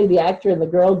suddenly the actor and the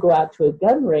girl go out to a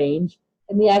gun range,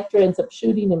 and the actor ends up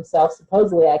shooting himself,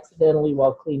 supposedly accidentally,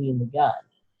 while cleaning the gun.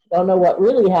 Don't know what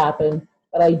really happened,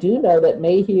 but I do know that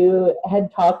Mayhew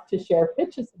had talked to Sheriff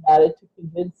Pitches about it to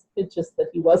convince Pitches that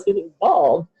he wasn't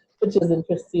involved, which is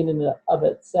interesting in and of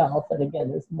itself. And again,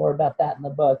 there's more about that in the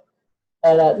book.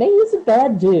 But Mayhew's a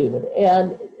bad dude,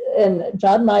 and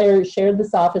John Meyer shared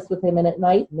this office with him, and at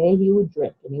night Mayhew would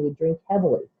drink, and he would drink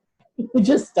heavily. He would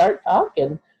just start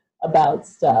talking about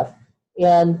stuff,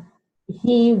 and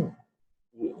Mayhew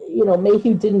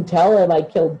didn't tell him I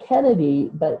killed Kennedy,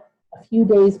 but a few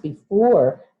days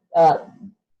before,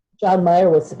 John Meyer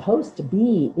was supposed to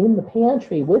be in the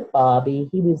pantry with Bobby.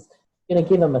 He was going to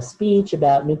give him a speech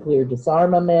about nuclear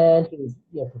disarmament. He was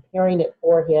preparing it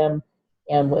for him,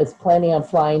 and was planning on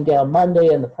flying down Monday,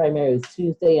 and the primary was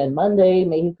Tuesday. And Monday,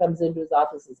 Mayhew comes into his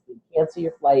office and says, cancel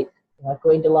your flight, you're not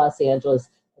going to Los Angeles,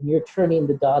 and you're turning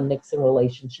the Don Nixon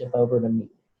relationship over to me.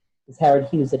 Because Howard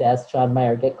Hughes had asked John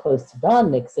Meyer, get close to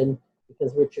Don Nixon,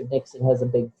 because Richard Nixon has a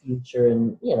big future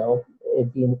in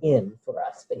it being in for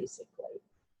us, basically.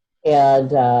 And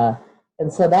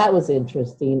so that was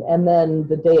interesting. And then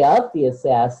the day of the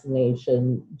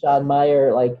assassination, John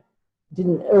Meyer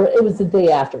didn't, or it was the day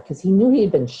after, because he knew he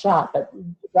had been shot, but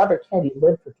Robert Kennedy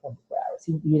lived for 24 hours.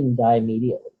 He didn't die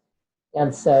immediately.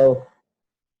 And so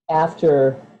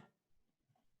after,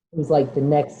 it was like the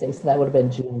next day, so that would have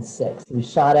been June 6th. He was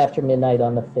shot after midnight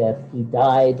on the 5th. He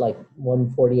died like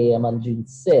 1:40 a.m. on June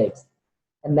 6th.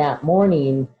 And that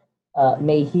morning,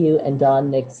 Mayhew and Don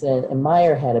Nixon and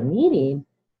Meyer had a meeting,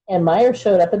 and Meyer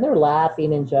showed up, and they're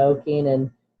laughing and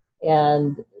joking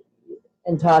and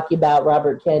talking about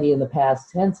Robert Kennedy in the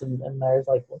past tense, and Meyer's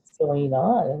like, "What's going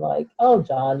on?" And like, "Oh,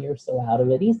 John, you're so out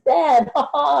of it. He's dead.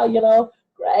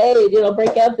 Great.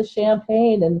 Break out the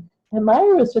champagne." And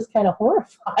Meyer was just kind of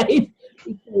horrified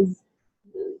because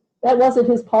that wasn't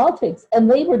his politics, and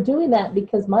they were doing that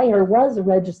because Meyer was a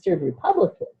registered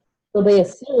Republican. So they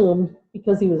assumed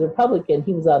because he was a Republican,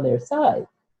 he was on their side.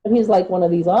 But he's like one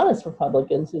of these honest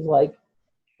Republicans who's like,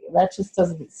 that just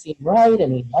doesn't seem right.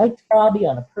 And he liked Bobby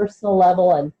on a personal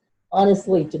level. And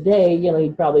honestly, today,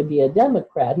 he'd probably be a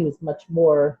Democrat. He was much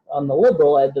more on the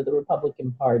liberal end of the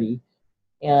Republican Party.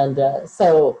 And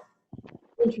so,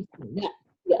 interesting. Now,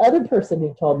 the other person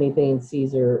who told me Thane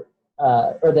Caesar,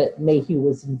 or that Mayhew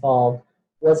was involved,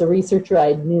 was a researcher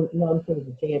I'd known from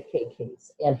the JFK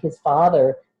case. And his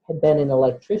father had been an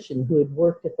electrician who had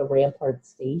worked at the Rampart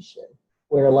Station,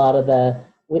 where a lot of the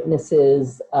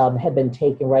witnesses had been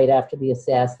taken right after the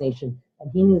assassination.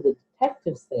 And he knew the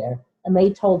detectives there, and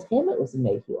they told him it was a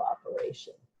Mayhew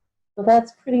operation. So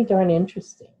that's pretty darn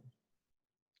interesting.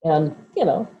 And,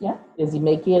 is he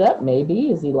making it up?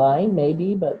 Maybe. Is he lying?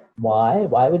 Maybe. But why?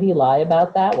 Why would he lie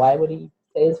about that? Why would he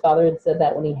say his father had said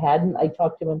that when he hadn't? I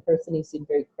talked to him in person. He seemed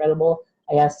very credible.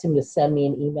 I asked him to send me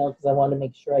an email because I wanted to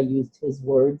make sure I used his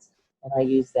words, and I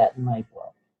used that in my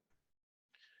book.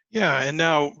 Yeah, and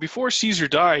now, before Caesar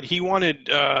died, he wanted,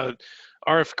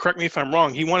 correct me if I'm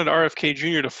wrong, he wanted RFK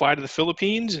Jr. to fly to the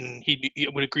Philippines, and he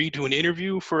would agree to an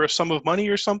interview for a sum of money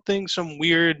or something, some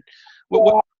weird,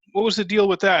 what was the deal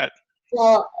with that?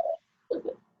 Well,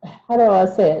 how do I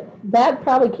say it? That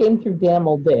probably came through Dan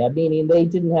Moldea, meaning they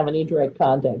didn't have any direct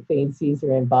contact, Thane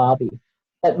Caesar and Bobby.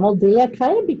 But Moldea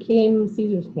kind of became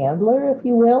Caesar's handler, if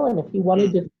you will, and if you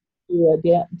wanted to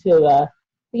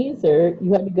Caesar,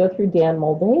 you had to go through Dan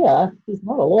Moldea. He's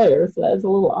not a lawyer, so that was a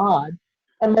little odd.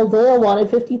 And Moldea wanted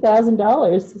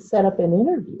 $50,000 to set up an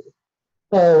interview.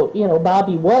 So,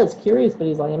 Bobby was curious, but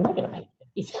he's like, I'm not going to pay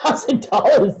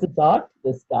 $50,000 to talk to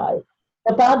this guy.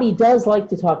 But Bobby does like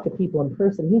to talk to people in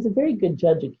person. He's a very good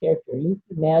judge of character. You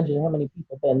can imagine how many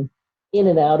people have been in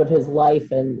and out of his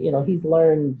life, and he's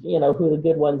learned who the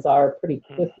good ones are pretty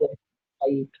quickly.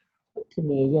 He to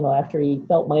me, after he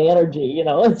felt my energy,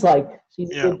 it's like she's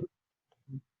good.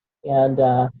 And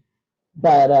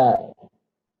but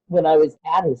when I was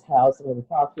at his house and we were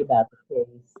talking about the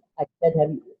case, I said,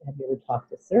 "Have you ever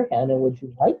talked to Sirhan, and would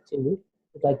you like to?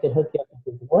 Because I could hook you up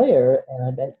with his lawyer, and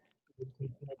I bet you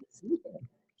would take him to see him."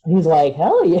 And he's like,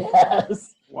 "Hell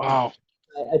yes!" Wow.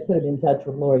 I put him in touch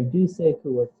with Lori Dusick,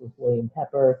 who works with William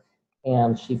Pepper,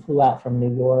 and she flew out from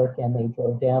New York, and they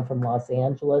drove down from Los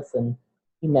Angeles, and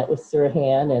he met with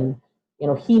Sirhan, and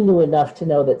he knew enough to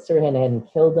know that Sirhan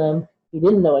hadn't killed him. He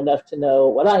didn't know enough to know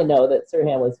what I know, that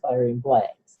Sirhan was firing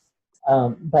blanks.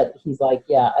 But he's like,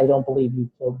 "Yeah, I don't believe you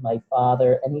killed my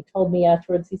father." And he told me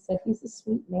afterwards, he said, he's a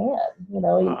sweet man.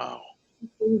 Wow. He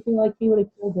didn't feel like he would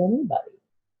have killed anybody.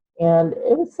 And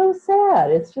it was so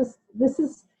sad. It's just,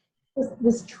 this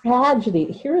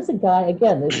tragedy. Here's a guy,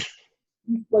 again,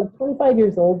 he's like 25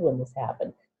 years old when this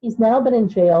happened. He's now been in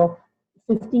jail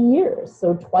 50 years,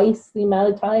 so twice the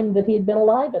amount of time that he had been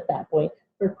alive at that point,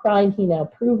 for a crime he now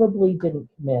provably didn't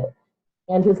commit.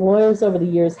 And his lawyers over the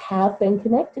years have been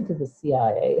connected to the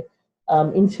CIA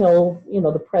until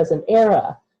the present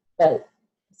era. But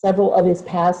several of his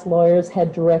past lawyers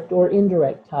had direct or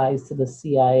indirect ties to the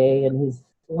CIA, and his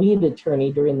lead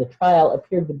attorney during the trial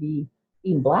appeared to be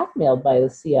being blackmailed by the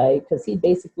CIA because he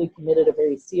basically committed a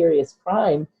very serious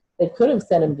crime that could have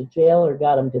sent him to jail or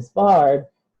got him disbarred.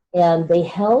 And they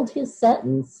held his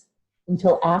sentence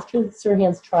until after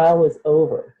Sirhan's trial was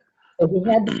over. So he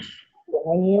had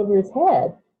hanging over his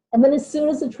head. And then as soon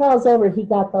as the trial's over, he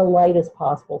got the lightest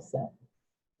possible sentence.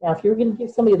 Now, if you were going to give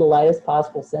somebody the lightest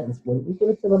possible sentence, wouldn't you give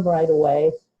it to them right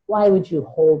away? Why would you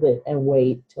hold it and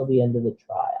wait till the end of the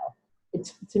trial?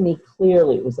 To me,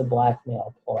 clearly it was a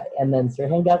blackmail ploy. And then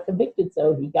Sirhan got convicted,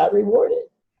 so he got rewarded.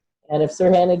 And if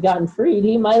Sirhan had gotten freed,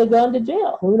 he might have gone to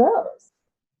jail. Who knows?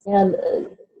 And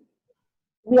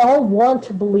we all want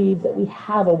to believe that we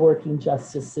have a working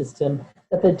justice system,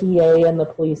 that the DA and the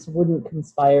police wouldn't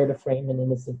conspire to frame an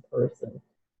innocent person.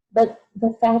 But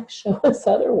the facts show us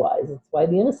otherwise. It's why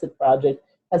the Innocent Project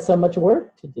has so much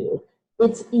work to do.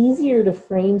 It's easier to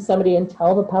frame somebody and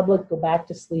tell the public, go back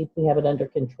to sleep, we have it under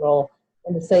control,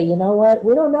 and to say, you know what,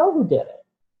 we don't know who did it.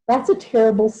 That's a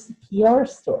terrible PR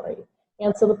story.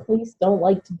 And so the police don't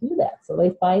like to do that. So they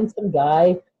find some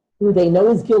guy who they know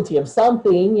is guilty of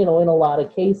something, in a lot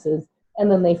of cases,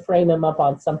 and then they frame him up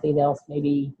on something else,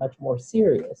 maybe much more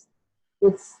serious.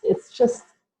 It's just,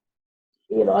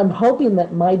 I'm hoping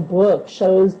that my book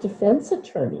shows defense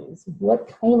attorneys what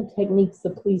kind of techniques the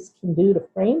police can do to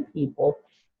frame people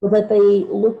so that they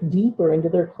look deeper into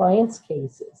their clients'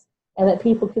 cases and that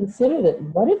people consider that,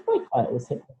 what if my client was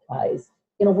hypnotized?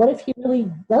 What if he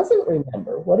really doesn't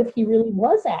remember? What if he really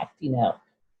was acting out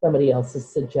somebody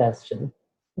else's suggestion?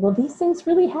 These things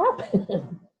really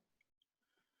happen.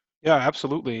 Yeah,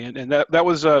 absolutely. And that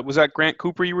was that Grant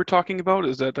Cooper you were talking about?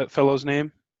 Is that fellow's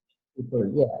name? Cooper,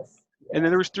 yes. And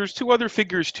then there's two other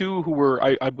figures too who were,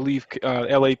 I believe,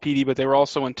 LAPD, but they were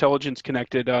also intelligence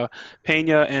connected,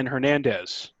 Pena and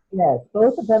Hernandez. Yes,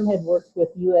 both of them had worked with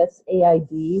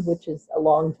USAID, which is a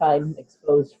long-time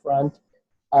exposed front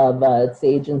of it's the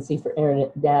Agency for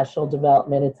International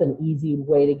Development. It's an easy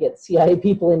way to get CIA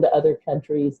people into other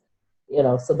countries,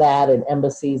 so that and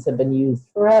embassies have been used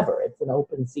forever. It's an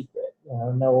open secret.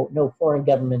 No foreign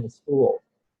government is fooled.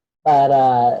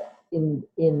 But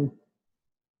in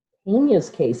Pena's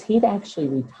case, he'd actually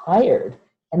retired,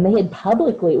 and they had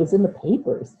publicly, it was in the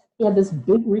papers, he had this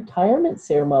big retirement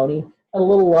ceremony at a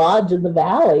little lodge in the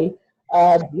valley,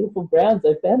 beautiful grounds,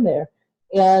 I've been there,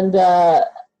 and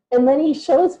then he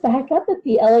shows back up at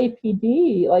the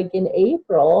LAPD, like in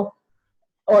April,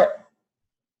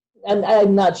 and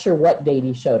I'm not sure what date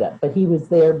he showed up, but he was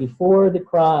there before the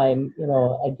crime,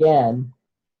 again.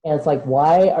 And it's like,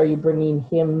 why are you bringing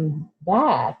him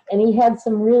back? And he had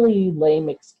some really lame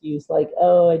excuse, like,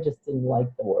 oh, I just didn't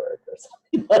like the work or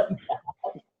something like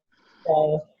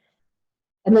that.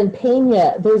 And then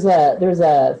Pena, there's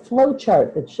a flow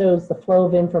chart that shows the flow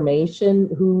of information,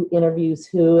 who interviews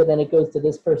who, and then it goes to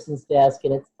this person's desk.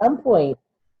 And at some point,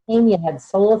 Pena had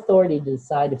sole authority to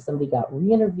decide if somebody got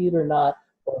re-interviewed or not,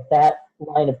 or if that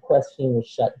line of questioning was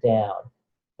shut down.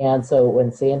 And so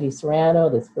when Sandy Serrano,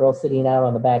 this girl sitting out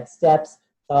on the back steps,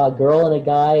 saw a girl and a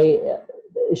guy,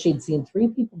 she'd seen 3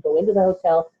 people go into the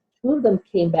hotel. 2 of them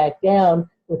came back down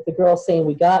with the girl saying,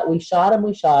 we shot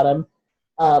him.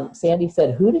 Sandy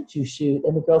said, who did you shoot?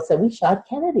 And the girl said, we shot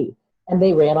Kennedy. And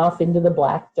they ran off into the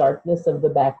black darkness of the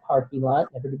back parking lot,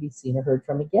 never to be seen or heard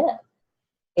from again.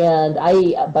 And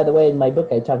I, by the way, in my book,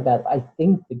 I talk about, I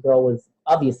think the girl was,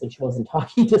 obviously she wasn't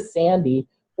talking to Sandy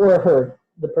or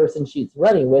the person she's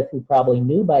running with, who probably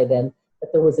knew by then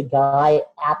that there was a guy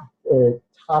at the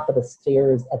top of the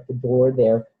stairs at the door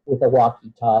there with a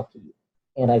walkie-talkie.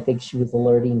 And I think she was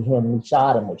alerting him, we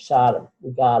shot him,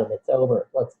 we got him, it's over,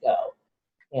 let's go.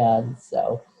 And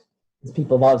so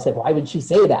people have always said, why would she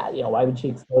say that? Why would she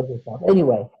expose herself?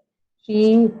 Anyway,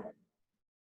 she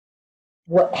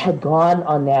had gone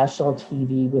on national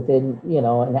TV within,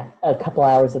 a couple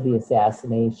hours of the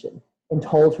assassination and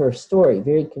told her story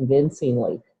very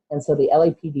convincingly. And so the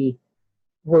LAPD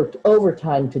worked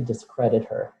overtime to discredit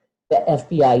her. The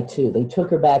FBI too. They took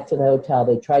her back to the hotel.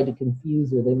 They tried to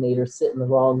confuse her. They made her sit in the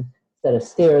wrong set of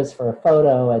stairs for a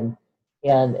photo.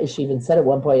 And she even said at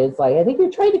one point, it's like, I think you're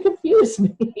trying to confuse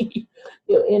me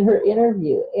in her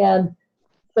interview. And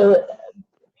so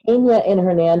Pena and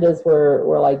Hernandez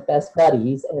were like best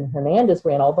buddies, and Hernandez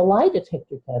ran all the lie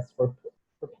detector tests for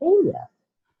Pena.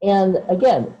 And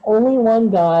again, only one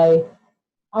guy,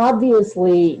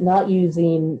 obviously not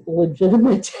using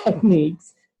legitimate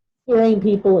techniques, scaring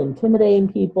people, intimidating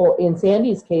people. In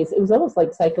Sandy's case, it was almost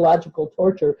like psychological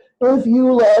torture. If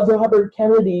you love Robert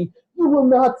Kennedy, you will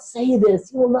not say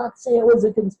this. You will not say it was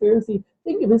a conspiracy.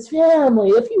 Think of his family.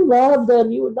 If you love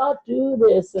them, you would not do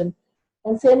this. And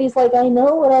Sandy's like, I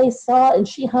know what I saw. And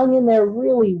she hung in there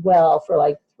really well for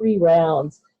like 3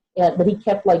 rounds. But he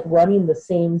kept like running the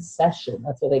same session.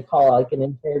 That's what they call like an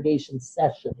interrogation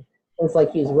session. And it's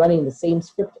like he was running the same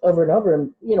script over and over.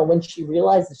 And, when she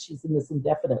realizes she's in this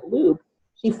indefinite loop,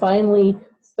 she finally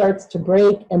starts to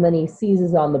break. And then he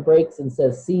seizes on the brakes and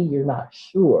says, see, you're not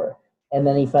sure. And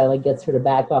then he finally gets her to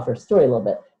back off her story a little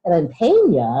bit. And then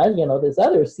Pena, this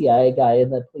other CIA guy in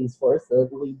the police force, the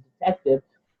lead detective,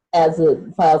 as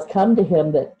the files come to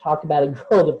him that talk about a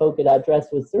girl in a polka dot dress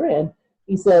with Saran,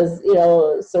 he says,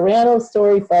 Serrano's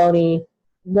story phony,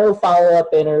 no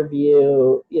follow-up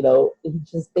interview. He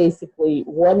just basically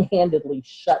one-handedly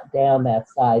shut down that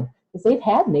side because they'd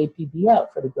had an APB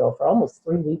out for the girl for almost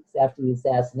 3 weeks after the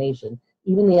assassination.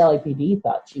 even the LAPD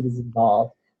thought she was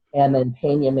involved. And then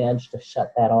Pena managed to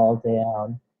shut that all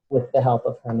down with the help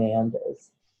of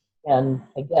Hernandez. And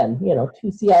again,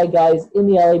 two CI guys in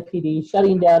the LAPD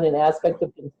shutting down an aspect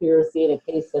of conspiracy in a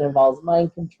case that involves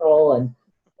mind control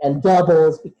and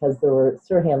doubles, because there were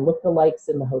Sirhan lookalikes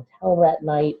in the hotel that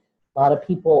night. A lot of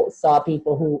people saw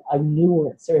people who I knew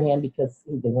weren't Sirhan because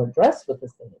they weren't dressed with the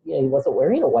same. He wasn't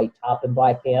wearing a white top and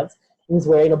black pants. He was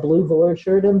wearing a blue velour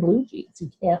shirt and blue jeans.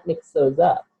 You can't mix those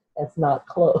up. That's not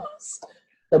close.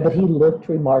 So, but he looked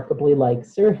remarkably like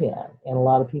Sirhan, and a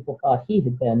lot of people thought he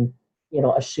had been,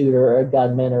 a shooter or a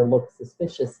gunman or looked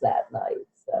suspicious that night.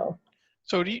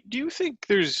 So do you think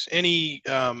there's any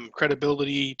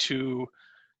credibility to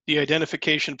the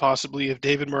identification possibly of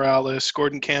David Morales,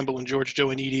 Gordon Campbell, and George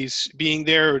Joannides being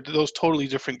there, or are those totally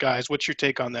different guys? What's your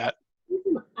take on that?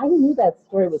 I knew that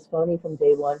story was phony from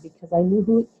day one because I knew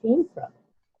who it came from.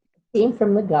 It came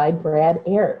from the guy Brad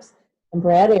Ayers. And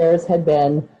Brad Ayers had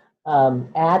been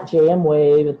at JM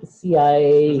Wave, at the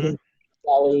CIA,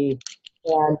 mm-hmm.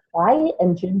 And I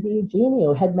and Jim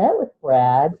DiEugenio had met with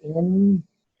Brad in,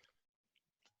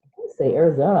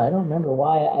 Arizona. I don't remember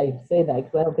why I say that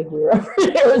because I don't think we were ever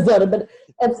in Arizona. But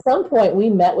at some point, we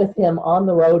met with him on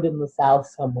the road in the South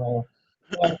somewhere.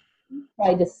 And he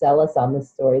tried to sell us on the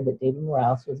story that David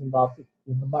Morales was involved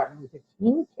in the Martin Luther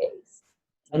King case.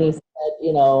 And he said,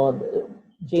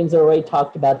 James O'Reilly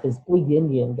talked about this big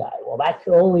Indian guy. Well, that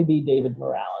could only be David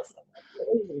Morales. I'm like,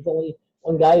 really? There's only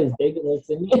one guy who's big and looks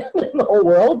Indian in the whole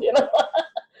world,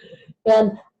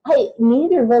 And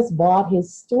neither of us bought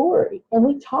his story. And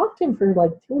we talked to him for like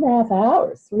 2.5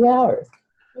 hours, 3 hours.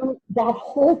 And that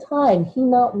whole time, he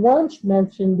not once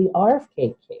mentioned the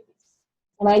RFK case.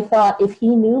 And I thought if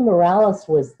he knew Morales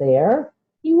was there,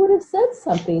 he would have said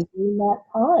something during that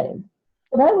time.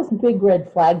 So that was a big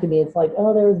red flag to me. It's like,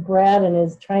 oh, there's Brad and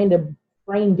is trying to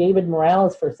frame David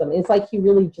Morales for something. It's like he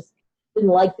really just didn't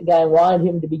like the guy and wanted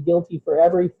him to be guilty for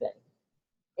everything.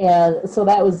 And so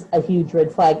that was a huge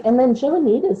red flag. And then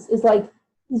Joannides is like,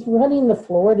 he's running the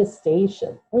Florida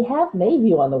station. They have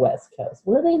Mayhew on the West Coast.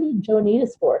 What do they need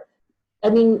Joannides for? I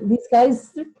mean, these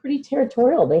guys, they're pretty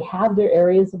territorial. They have their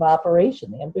areas of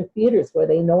operation. They have their theaters where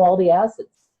they know all the assets.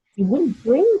 You wouldn't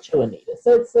bring Joannides.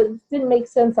 So it didn't make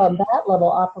sense on that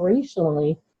level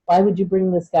operationally. Why would you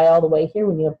bring this guy all the way here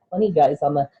when you have plenty of guys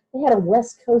on they had a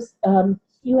West Coast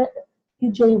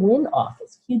QJ Wynn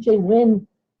office. QJ Wynn,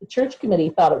 the church committee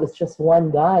thought it was just one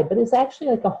guy, but it's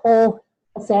actually like a whole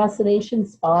assassination,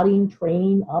 spotting,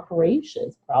 training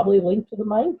operations, probably linked to the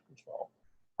mind control.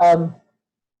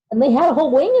 And they had a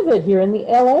whole wing of it here in the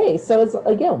LA. So it's,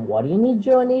 again, what do you need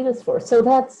Joannides for? So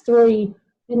that story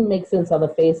didn't make sense on the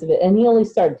face of it. And he only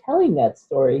started telling that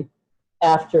story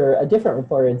after a different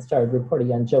reporter started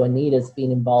reporting on Joannides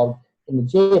being involved in the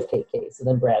JFK case. And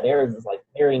then Brad Ayers is like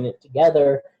marrying it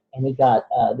together. And he got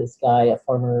this guy, a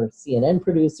former CNN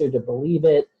producer, to believe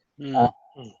it. And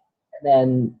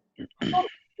then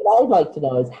what I'd like to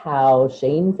know is how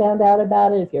Shane found out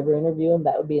about it. If you ever interview him,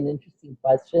 that would be an interesting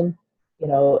question.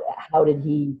 How did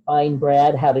he find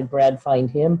Brad? How did Brad find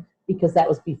him? Because that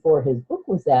was before his book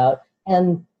was out.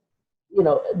 And,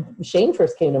 Shane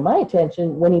first came to my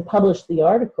attention when he published the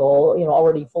article,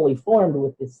 already fully formed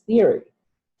with this theory.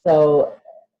 So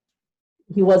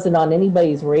he wasn't on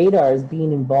anybody's radar as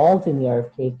being involved in the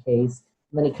RFK case.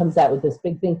 And then he comes out with this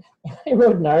big thing. And I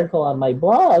wrote an article on my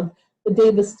blog the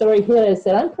day the story hit. I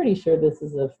said, I'm pretty sure this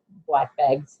is a black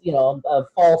bag, a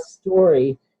false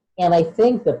story. And I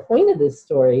think the point of this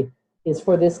story is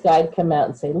for this guy to come out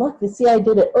and say, look, the CIA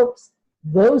did it. Oops,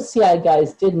 those CIA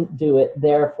guys didn't do it.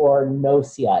 Therefore, no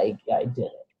CIA guy did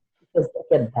it. Because,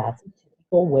 again, that's a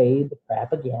typical way the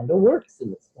propaganda works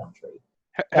in this country.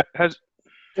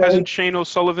 Hasn't Shane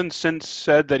O'Sullivan since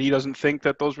said that he doesn't think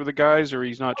that those were the guys, or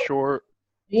he's not sure?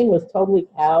 Shane was totally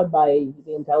cowed by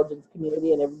the intelligence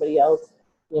community and everybody else.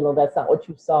 That's not what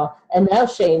you saw. And now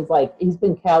Shane's like, he's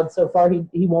been cowed so far,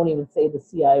 he won't even say the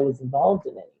CIA was involved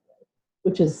in anything,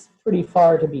 which is pretty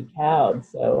far to be cowed.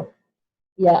 So,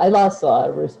 yeah, I lost a lot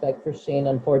of respect for Shane,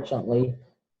 unfortunately,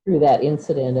 through that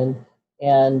incident.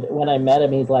 And when I met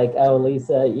him, he's like, oh,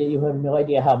 Lisa, you have no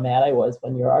idea how mad I was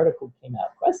when your article came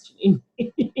out questioning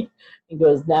me. He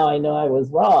goes, now I know I was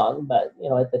wrong, but,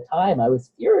 at the time I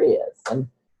was furious. And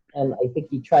I think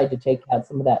he tried to take out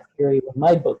some of that fury when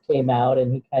my book came out,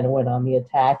 and he kind of went on the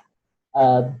attack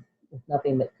with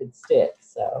nothing that could stick.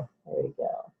 So there you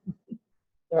go.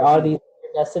 There are these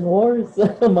internecine wars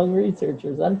among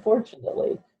researchers,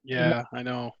 unfortunately. Yeah, I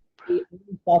know. We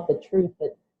thought the truth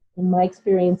that, in my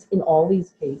experience, in all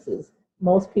these cases,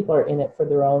 most people are in it for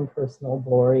their own personal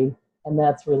glory, and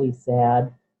that's really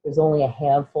sad. there's only a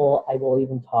handful I will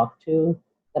even talk to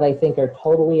that I think are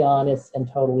totally honest and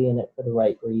totally in it for the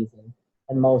right reason.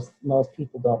 And most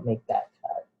people don't make that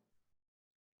cut.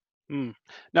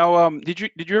 Now, did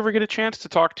you ever get a chance to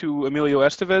talk to Emilio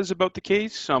Estevez about the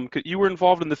case? 'Cause you were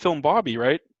involved in the film Bobby,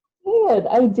 right?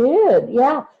 I did,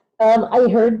 yeah. I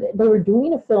heard they were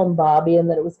doing a film, Bobby, and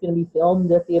that it was going to be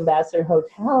filmed at the Ambassador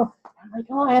Hotel. I'm like,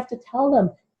 oh, I have to tell them.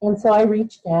 And so I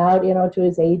reached out, to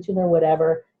his agent or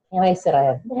whatever, and I said, I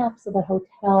have maps of the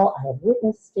hotel, I have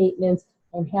witness statements,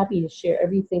 I'm happy to share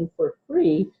everything for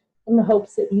free in the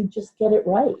hopes that you just get it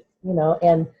right,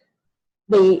 and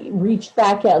they reached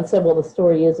back out and said, well, the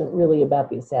story isn't really about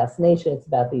the assassination, it's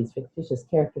about these fictitious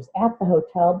characters at the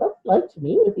hotel, but I'd like to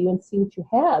meet with you and see what you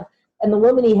have. And the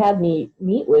woman he had me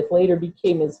meet with later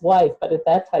became his wife, but at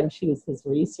that time she was his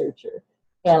researcher.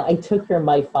 And I took her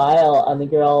my file on the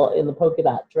girl in the polka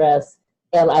dot dress,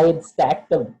 and I had stacked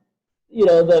them,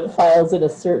 the files in a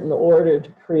certain order to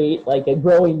create like a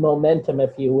growing momentum,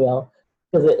 if you will,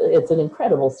 because it's an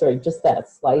incredible story, just that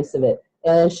slice of it.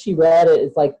 And as she read it,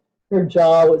 it's like her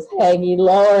jaw was hanging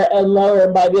lower and lower,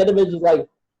 and by the end of it, she's like,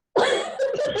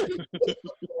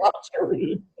 watch her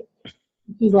read.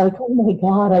 She's like, oh my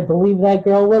God, I believe that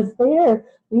girl was there.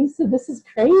 Lisa, this is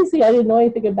crazy. I didn't know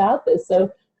anything about this.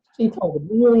 So she told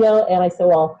Emilio, and I said,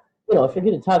 well, if you're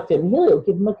going to talk to Emilio,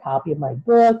 give him a copy of my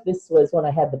book. This was when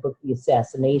I had the book, The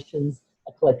Assassinations,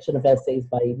 a collection of essays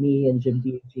by me and Jim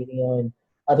DiEugenio and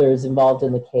others involved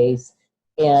in the case.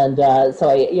 And so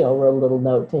I, wrote a little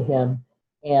note to him.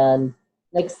 And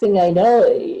next thing I know,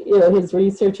 his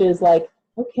research is like,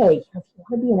 okay, if you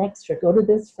want to be an extra, go to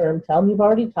this firm, tell them you've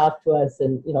already talked to us,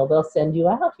 and they'll send you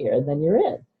out here, and then you're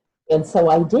in. And so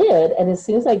I did, and as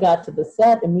soon as I got to the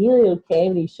set, Emilio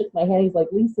came and he shook my hand. He's like,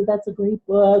 Lisa, that's a great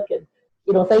book, and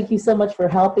thank you so much for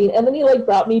helping. And then he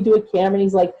brought me to a camera, and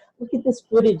he's like, look at this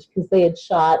footage, because they had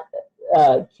shot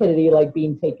Kennedy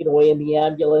being taken away in the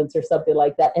ambulance or something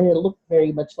like that, and it looked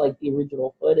very much like the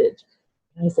original footage.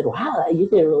 And I said, wow, you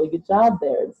did a really good job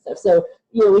there and stuff. So,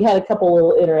 we had a couple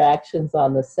little interactions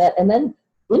on the set. And then,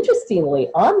 interestingly,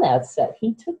 on that set,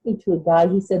 he took me to a guy.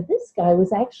 He said, this guy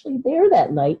was actually there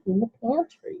that night in the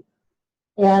pantry.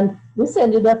 And this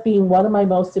ended up being one of my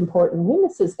most important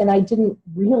witnesses. And I didn't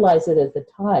realize it at the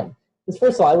time. Because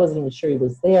first of all, I wasn't even sure he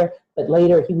was there. But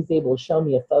later, he was able to show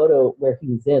me a photo where he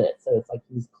was in it. So it's like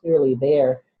he was clearly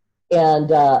there.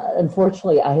 And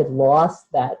unfortunately, I had lost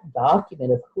that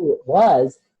document of who it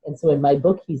was. And so in my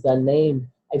book, he's unnamed.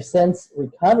 I've since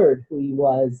recovered who he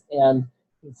was and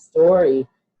his story.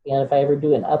 And if I ever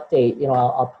do an update,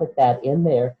 I'll put that in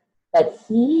there. But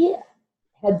he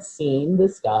had seen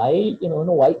this guy, in a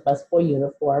white busboy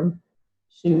uniform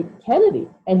shoot Kennedy.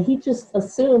 And he just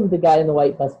assumed the guy in the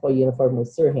white busboy uniform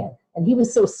was Sirhan. And he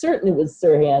was so certain it was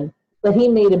Sirhan that he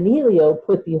made Emilio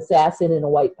put the assassin in a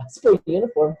white busboy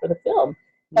uniform for the film.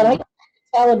 And I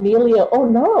tell Emilio, oh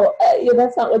no,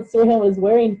 that's not what Sirhan was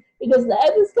wearing. He goes,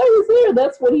 this guy was there.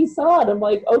 That's what he saw. And I'm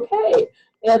like, okay.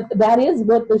 And that is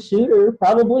what the shooter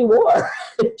probably wore.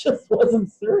 It just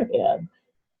wasn't Sirhan.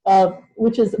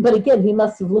 But again, he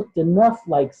must have looked enough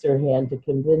like Sirhan to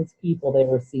convince people they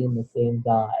were seeing the same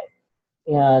guy.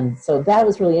 And so that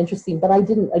was really interesting. But I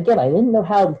didn't know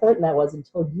how important that was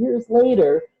until years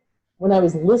later, when I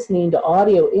was listening to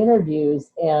audio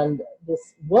interviews, and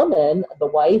this woman, the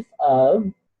wife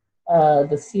of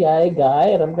the CIA guy,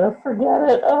 and I'm going to forget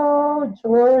it,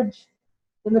 George,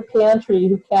 in the pantry,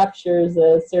 who captures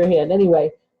Sirhan.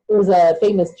 Anyway, there was a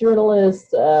famous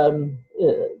journalist,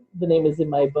 the name is in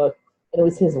my book, and it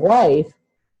was his wife,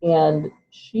 and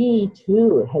she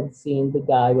too had seen the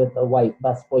guy with the white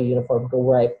busboy uniform go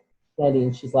right at him,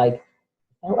 and she's like,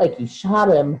 I felt like he shot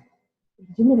him.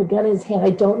 He didn't have a gun in his hand.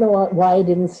 I don't know why I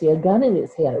didn't see a gun in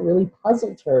his hand. It really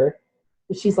puzzled her.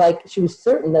 But she's like, she was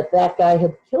certain that guy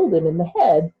had killed him in the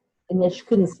head, and yet she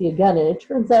couldn't see a gun. And it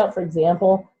turns out, for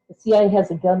example, the CIA has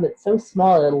a gun that's so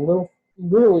small it'll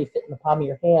literally fit in the palm of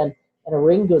your hand, and a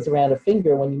ring goes around a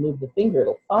finger. When you move the finger,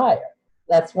 it'll fire.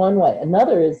 That's one way.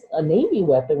 Another is a Navy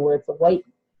weapon where it's a white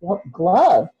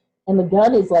glove, and the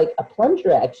gun is like a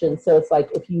plunger action. So it's like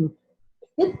if you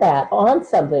hit that on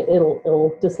something,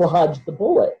 it'll dislodge the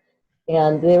bullet.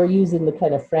 And they were using the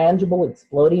kind of frangible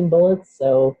exploding bullets.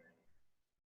 So,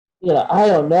 I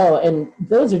don't know. And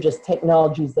those are just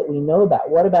technologies that we know about.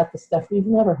 What about the stuff we've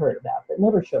never heard about, that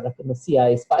never showed up in the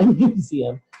CIA Spy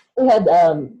Museum? We had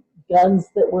guns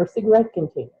that were cigarette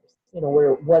containers,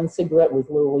 where one cigarette was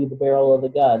literally the barrel of the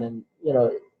gun. And,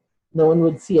 no one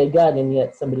would see a gun, and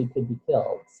yet somebody could be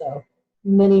killed. So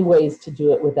many ways to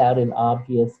do it without an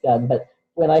obvious gun. But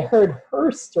when I heard her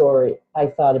story, I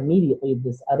thought immediately of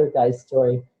this other guy's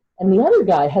story. And the other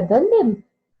guy had then been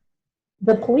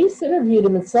the police interviewed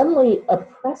him, and suddenly a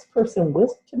press person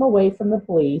whisked him away from the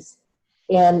police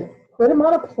and put him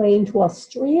on a plane to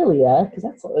Australia, because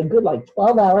that's a good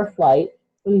 12-hour flight.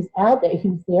 So he's out there. He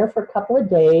was there for a couple of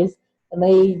days, and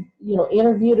they,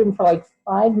 interviewed him for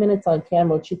 5 minutes on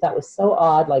camera, which she thought was so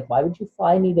odd. Like, why would you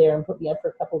fly me there and put me up for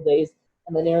a couple of days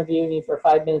and then interview me for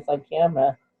 5 minutes on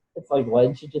camera? It's like, why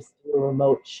didn't you just do a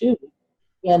remote shoot?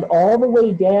 And all the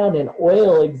way down, an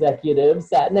oil executive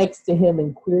sat next to him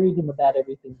and queried him about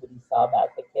everything that he saw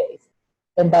about the case.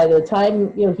 And by the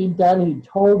time he'd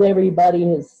told everybody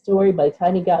his story. By the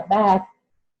time he got back,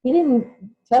 he didn't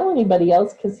tell anybody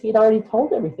else because he'd already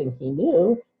told everything he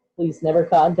knew. Police never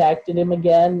contacted him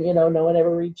again. No one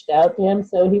ever reached out to him.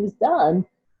 So he was done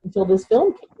until this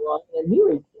film came along, and he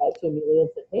reached out to me and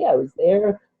said, "Hey, I was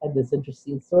there. I had this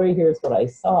interesting story. Here's what I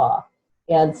saw."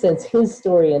 And since his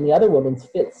story and the other woman's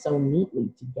fit so neatly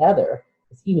together,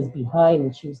 because he was behind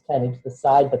and she was kind of to the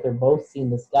side, but they're both seeing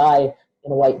this guy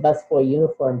in a white busboy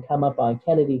uniform come up on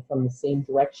Kennedy from the same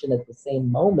direction at the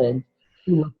same moment,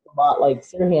 who looked a lot like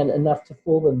Sirhan, enough to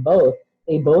fool them both.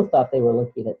 They both thought they were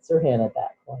looking at Sirhan at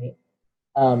that point.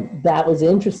 That was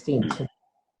interesting to me.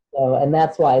 So, and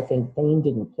that's why I think Thane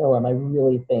didn't kill him. I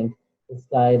really think this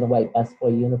guy in the white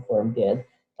busboy uniform did.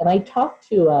 And I talked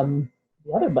to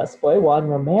the other busboy, Juan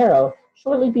Romero,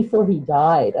 shortly before he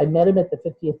died. I met him at the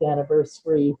 50th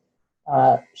anniversary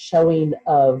showing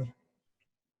of,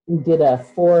 we did a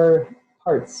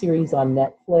 4-part series on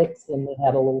Netflix, and they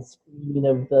had a little screening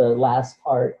of the last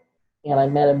part. And I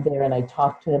met him there, and I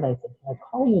talked to him. I said, "Can I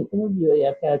call you and interview you?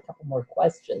 I've got a couple more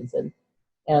questions."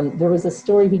 And there was a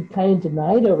story he'd kind of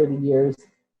denied over the years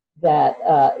that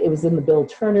it was in the Bill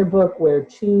Turner book, where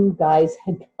 2 guys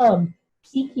had come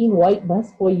seeking white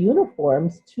busboy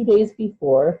uniforms 2 days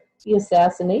before the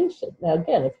assassination. Now,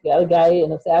 again, if you got a guy,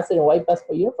 an assassin in a white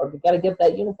busboy uniform, you got to get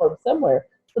that uniform somewhere.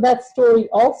 So that story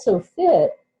also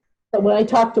fit. But when I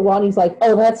talked to Juan, he's like,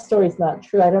 "Oh, that story's not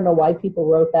true. I don't know why people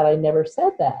wrote that. I never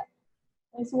said that."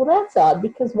 I said, "Well, that's odd,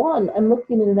 because Juan, I'm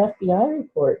looking at an FBI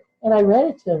report." And I read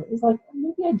it to him. He's like, "Oh,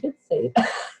 maybe I did say that."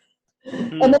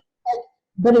 And then,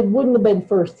 but it wouldn't have been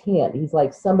firsthand. He's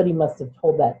like, "Somebody must have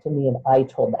told that to me, and I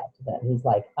told that to them." He's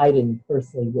like, "I didn't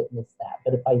personally witness that,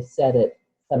 but if I said it,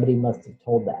 somebody must have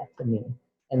told that to me."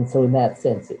 And so in that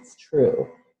sense, it's true.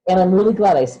 And I'm really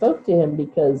glad I spoke to him,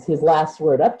 because his last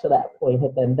word up to that point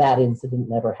had been, "That incident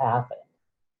never happened."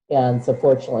 And so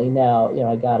fortunately now,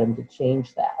 I got him to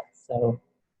change that. So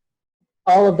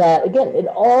all of that, again, it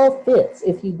all fits.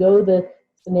 If you go the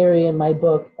scenario in my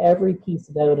book, every piece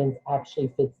of evidence actually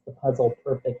fits the puzzle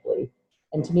perfectly.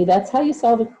 And to me, that's how you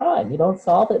solve a crime. You don't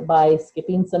solve it by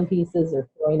skipping some pieces or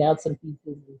throwing out some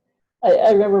pieces.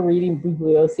 I remember reading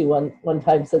Bugliosi one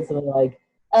time said something like,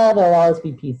 "There'll always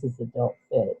be pieces that don't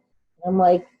fit." And I'm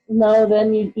like, no,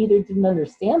 then you either didn't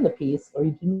understand the piece or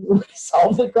you didn't really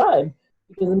solve the crime.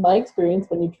 Because in my experience,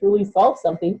 when you truly solve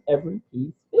something, every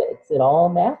piece fits. It all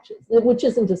matches. Which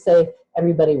isn't to say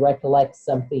everybody recollects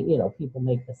something. People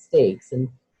make mistakes, and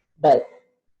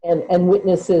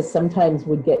witnesses sometimes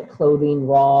would get clothing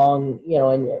wrong.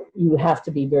 And you have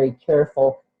to be very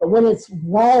careful. But when it's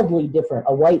wildly different,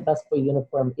 a white busboy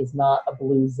uniform is not a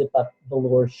blue zip-up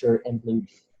velour shirt and blue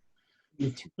jeans.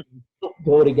 These two don't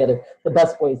go together. The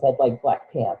busboys had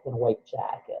black pants and a white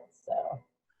jacket. So.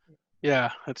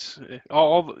 Yeah, it's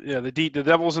the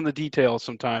devil's in the details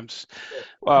sometimes.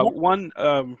 One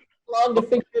long to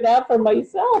figure it out for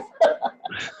myself.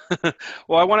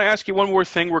 Well, I want to ask you one more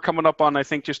thing. We're coming up on, I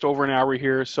think, just over an hour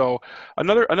here. So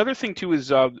another thing too is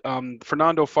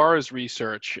Fernando Fara's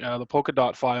research, the polka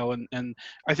dot file, and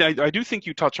I do think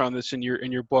you touch on this in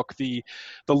your book, the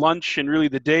lunch and really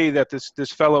the day that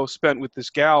this fellow spent with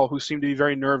this gal who seemed to be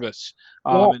very nervous,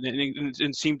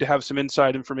 and seemed to have some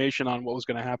inside information on what was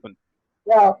going to happen.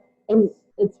 Well, and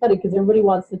it's funny because everybody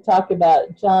wants to talk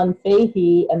about John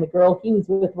Fahey and the girl he was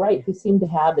with, right, who seemed to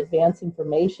have advanced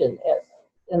information.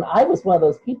 And I was one of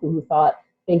those people who thought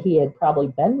Fahey had probably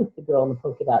been with the girl in the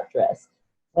polka dot dress.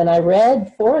 When I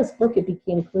read Fara's book, it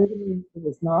became clear to me it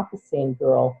was not the same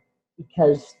girl,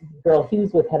 because the girl he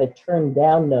was with had a turned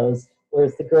down nose,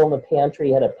 whereas the girl in the pantry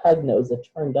had a pug nose, a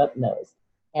turned up nose.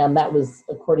 And that was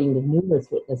according to numerous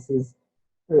witnesses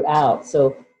throughout.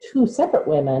 So 2 separate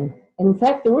women. And in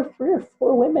fact, there were 3 or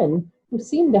 4 women who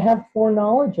seemed to have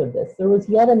foreknowledge of this. There was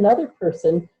yet another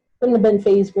person, couldn't have been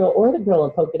Fahey's girl or the girl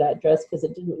in polka dot dress, because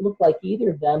it didn't look like either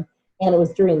of them. And it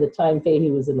was during the time Fahey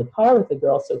was in the car with the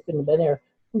girl, so it couldn't have been there,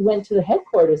 who went to the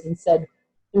headquarters and said,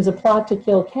 "There's a plot to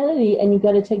kill Kennedy, and you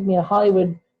got to take me to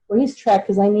Hollywood racetrack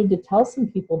because I need to tell some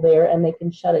people there and they can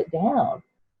shut it down."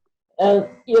 And,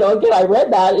 again, I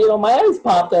read that, my eyes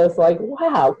popped. I was like,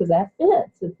 wow, because that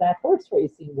fits. It's that horse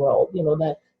racing world,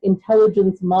 that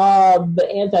intelligence mob, the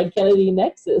anti-Kennedy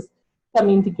nexus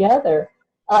coming together.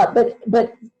 But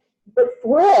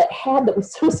what it had that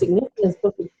was so significant in his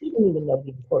book, and he didn't even know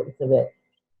the importance of it,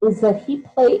 is that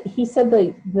he said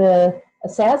the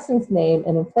assassin's name,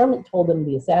 an informant told him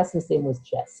the assassin's name was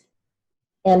Jesse.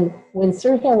 And when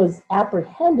Sirhan was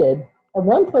apprehended, at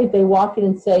one point they walk in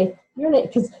and say,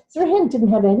 because Sirhan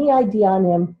didn't have any ID on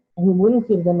him, and he wouldn't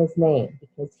give them his name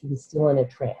because he was still in a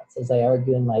trance, as I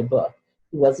argue in my book.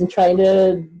 He wasn't trying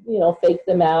to, fake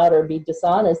them out or be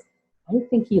dishonest. I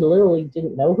think he literally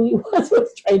didn't know who he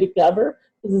was trying to cover,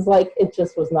 because it's like it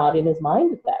just was not in his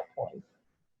mind at that point.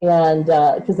 And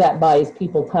because that buys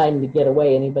people time to get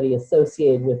away. Anybody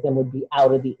associated with him would be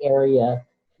out of the area,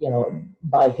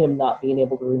 by him not being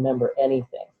able to remember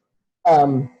anything.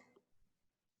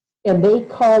 And they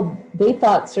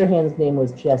thought Sirhan's name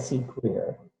was Jesse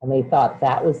Greer, and they thought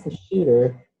that was the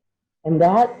shooter. And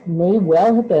that may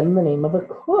well have been the name of a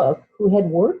cook who had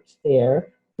worked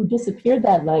there, who disappeared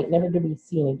that night, never to be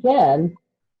seen again.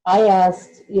 I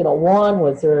asked, Juan,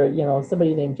 was there,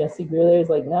 somebody named Jesse Greer there? He's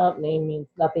like, no, name means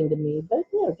nothing to me. But,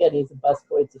 again, he's a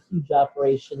busboy. It's a huge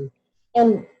operation.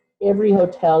 And every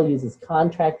hotel uses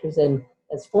contractors. And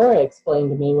as Flora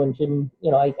explained to me when Jim,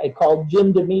 I called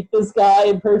Jim to meet this guy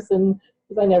in person,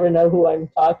 because I never know who I'm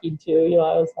talking to. I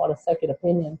always want a second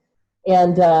opinion.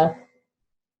 And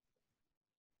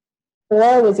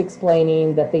Flora was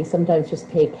explaining that they sometimes just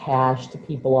pay cash to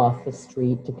people off the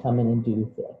street to come in and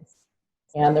do things.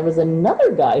 And there was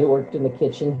another guy who worked in the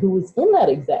kitchen who was in that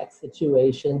exact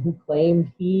situation, who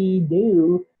claimed he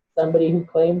knew somebody who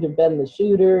claimed to have been the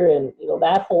shooter. And,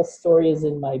 that whole story is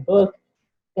in my book.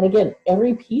 And again,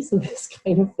 every piece of this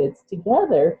kind of fits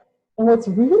together. And what's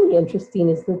really interesting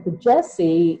is that the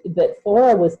Jesse that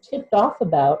Flora was tipped off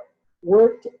about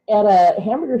worked at a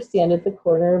hamburger stand at the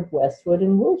corner of Westwood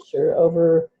and Wilshire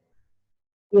over,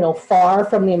 far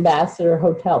from the Ambassador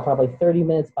Hotel, probably 30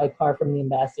 minutes by car from the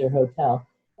Ambassador Hotel.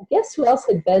 And guess who else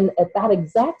had been at that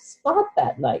exact spot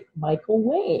that night? Michael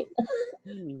Wayne.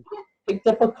 Picked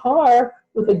up a car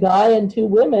with a guy and two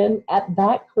women at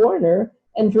that corner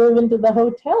and drove into the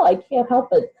hotel. I can't help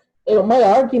it. My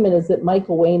argument is that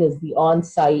Michael Wayne is the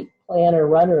on-site planner,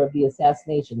 runner of the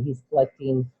assassination. He's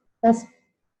collecting press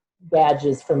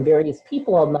badges from various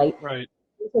people all night. Right.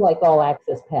 These are like all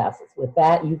access passes. With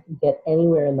that, you can get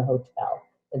anywhere in the hotel.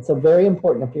 And so very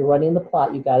important, if you're running the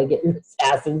plot, you got to get your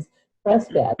assassin's press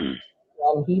badge.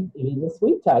 And he's a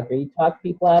sweet talker. He talked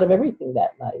people out of everything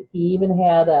that night. He even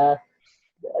had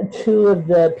two of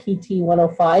the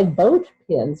PT-105 boat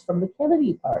pins from the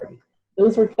Kennedy party.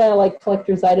 Those were kind of like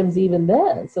collector's items even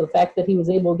then. And so the fact that he was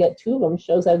able to get two of them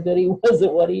shows how good he was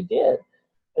at what he did.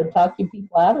 They're talking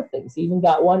people out of things. He even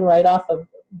got one right off of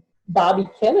Bobby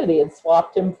Kennedy and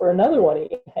swapped him for another one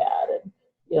he had.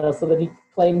 And, so that he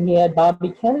claimed he had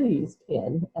Bobby Kennedy's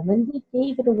pin. And then he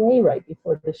gave it away right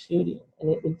before the shooting.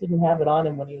 And it didn't have it on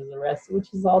him when he was arrested,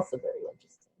 which is also very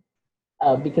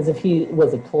interesting. Because if he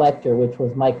was a collector, which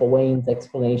was Michael Wayne's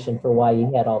explanation for why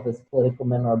he had all this political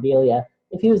memorabilia,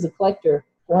 if he was a collector,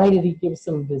 why did he give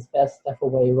some of his best stuff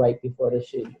away right before the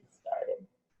shooting started?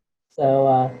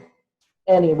 So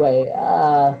anyway,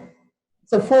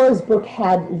 so Flora's book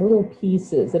had little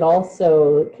pieces. It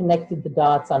also connected the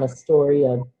dots on a story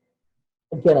of,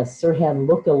 again, a Sirhan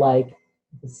look-alike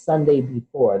the Sunday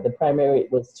before. The primary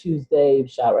was Tuesday,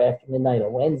 shot right after midnight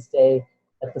on Wednesday.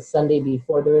 But the Sunday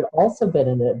before, there had also been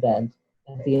an event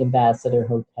at the Ambassador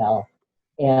Hotel.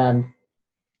 And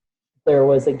there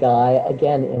was a guy,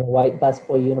 again, in a white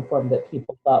busboy uniform that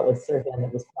people thought was Sirhan.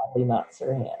 It was probably not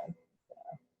Sirhan.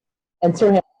 And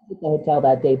Sirhan was at the hotel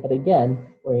that day, but again,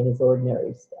 wearing his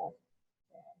ordinary stuff.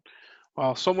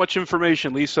 Well, so much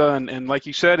information, Lisa, and like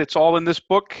you said, it's all in this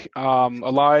book, A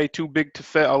Lie Too Big to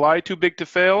Fail, A Lie Too Big to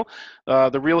Fail,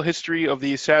 The Real History of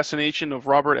the Assassination of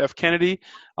Robert F. Kennedy.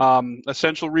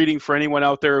 Essential reading for anyone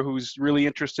out there who's really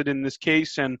interested in this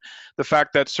case, and the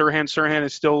fact that Sirhan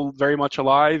is still very much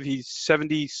alive. He's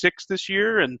 76 this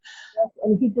year, and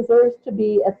he deserves to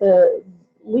be at the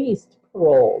least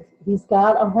paroled. He's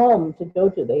got a home to go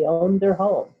to. They own their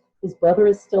home. His brother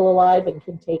is still alive and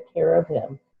can take care of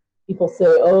him. People say,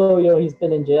 oh, he's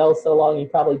been in jail so long, he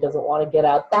probably doesn't want to get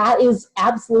out. That is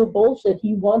absolute bullshit.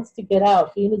 He wants to get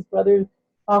out. He and his brother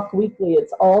talk weekly.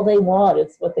 It's all they want.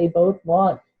 It's what they both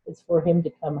want. It's for him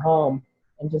to come home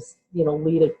and just,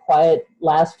 lead a quiet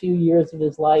last few years of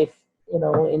his life,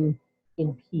 in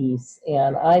peace.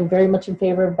 And I'm very much in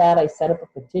favor of that. I set up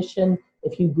a petition.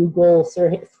 If you Google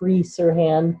Free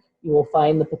Sirhan, you will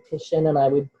find the petition, and I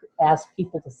would ask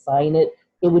people to sign it.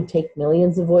 It would take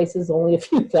millions of voices. Only a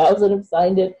few thousand have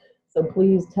signed it. So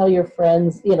please tell your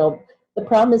friends. The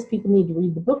problem is people need to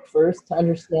read the book first to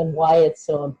understand why it's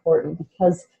so important.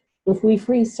 Because if we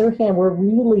free Sirhan, we're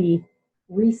really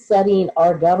resetting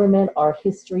our government, our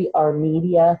history, our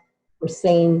media. We're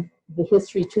saying the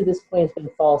history to this point has been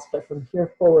false, but from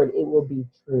here forward, it will be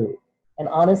true. And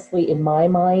honestly, in my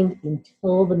mind,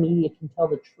 until the media can tell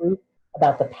the truth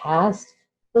about the past,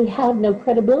 they have no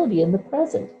credibility in the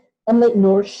present, and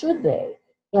nor should they.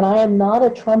 And I am not a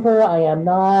Trumper. I am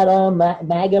not a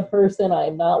MAGA person. I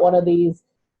am not one of these,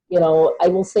 I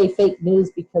will say fake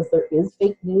news because there is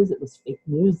fake news. It was fake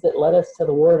news that led us to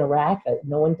the war in Iraq.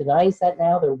 No one denies that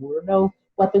now. There were no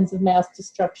weapons of mass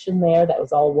destruction there. That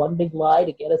was all one big lie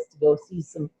to get us to go see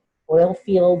some oil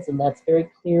fields, and that's very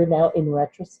clear now in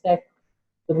retrospect.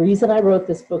 The reason I wrote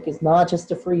this book is not just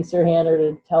to free Sirhan or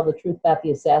to tell the truth about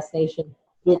the assassination.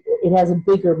 It has a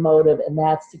bigger motive, and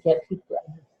that's to get people to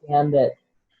understand that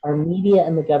our media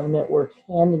and the government work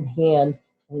hand in hand.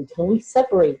 And until we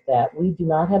separate that, we do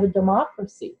not have a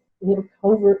democracy. We have a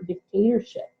covert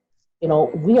dictatorship.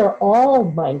 We are all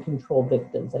mind control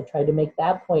victims. I tried to make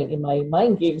that point in my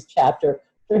Mind Games chapter.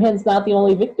 Sirhan's not the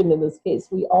only victim in this case.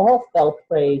 We all fell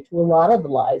prey to a lot of the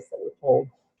lies that were told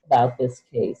about this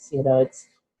case.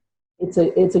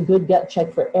 It's a good gut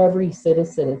check for every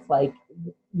citizen. It's like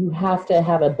you have to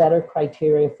have a better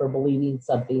criteria for believing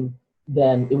something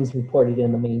than it was reported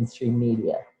in the mainstream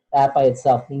media. That by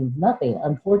itself means nothing,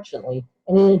 unfortunately.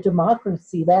 And in a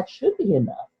democracy, that should be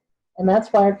enough. And that's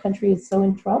why our country is so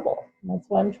in trouble. And that's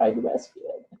why I'm trying to rescue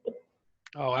it.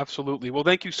 Oh, absolutely. Well,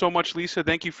 thank you so much, Lisa.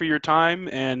 Thank you for your time.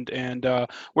 And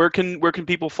where can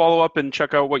people follow up and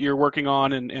check out what you're working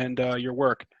on and your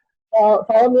work?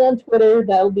 Follow me on Twitter.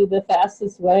 That'll be the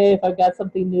fastest way. If I've got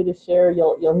something new to share,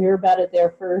 you'll hear about it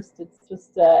there first. It's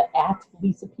just at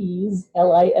Lisa Pease,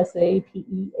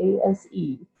 LISAPEASE.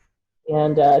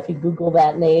 And if you Google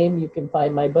that name, you can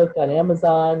find my book on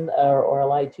Amazon or A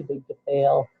Lie Too Big to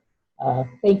Fail.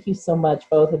 Thank you so much,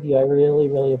 both of you. I really,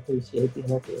 really appreciate the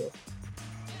interview.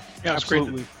 Yeah, it's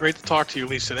great to talk to you,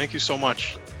 Lisa. Thank you so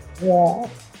much. Yeah.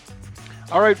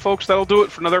 All right, folks, that'll do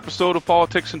it for another episode of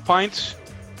Politics and Pints.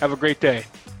 Have a great day.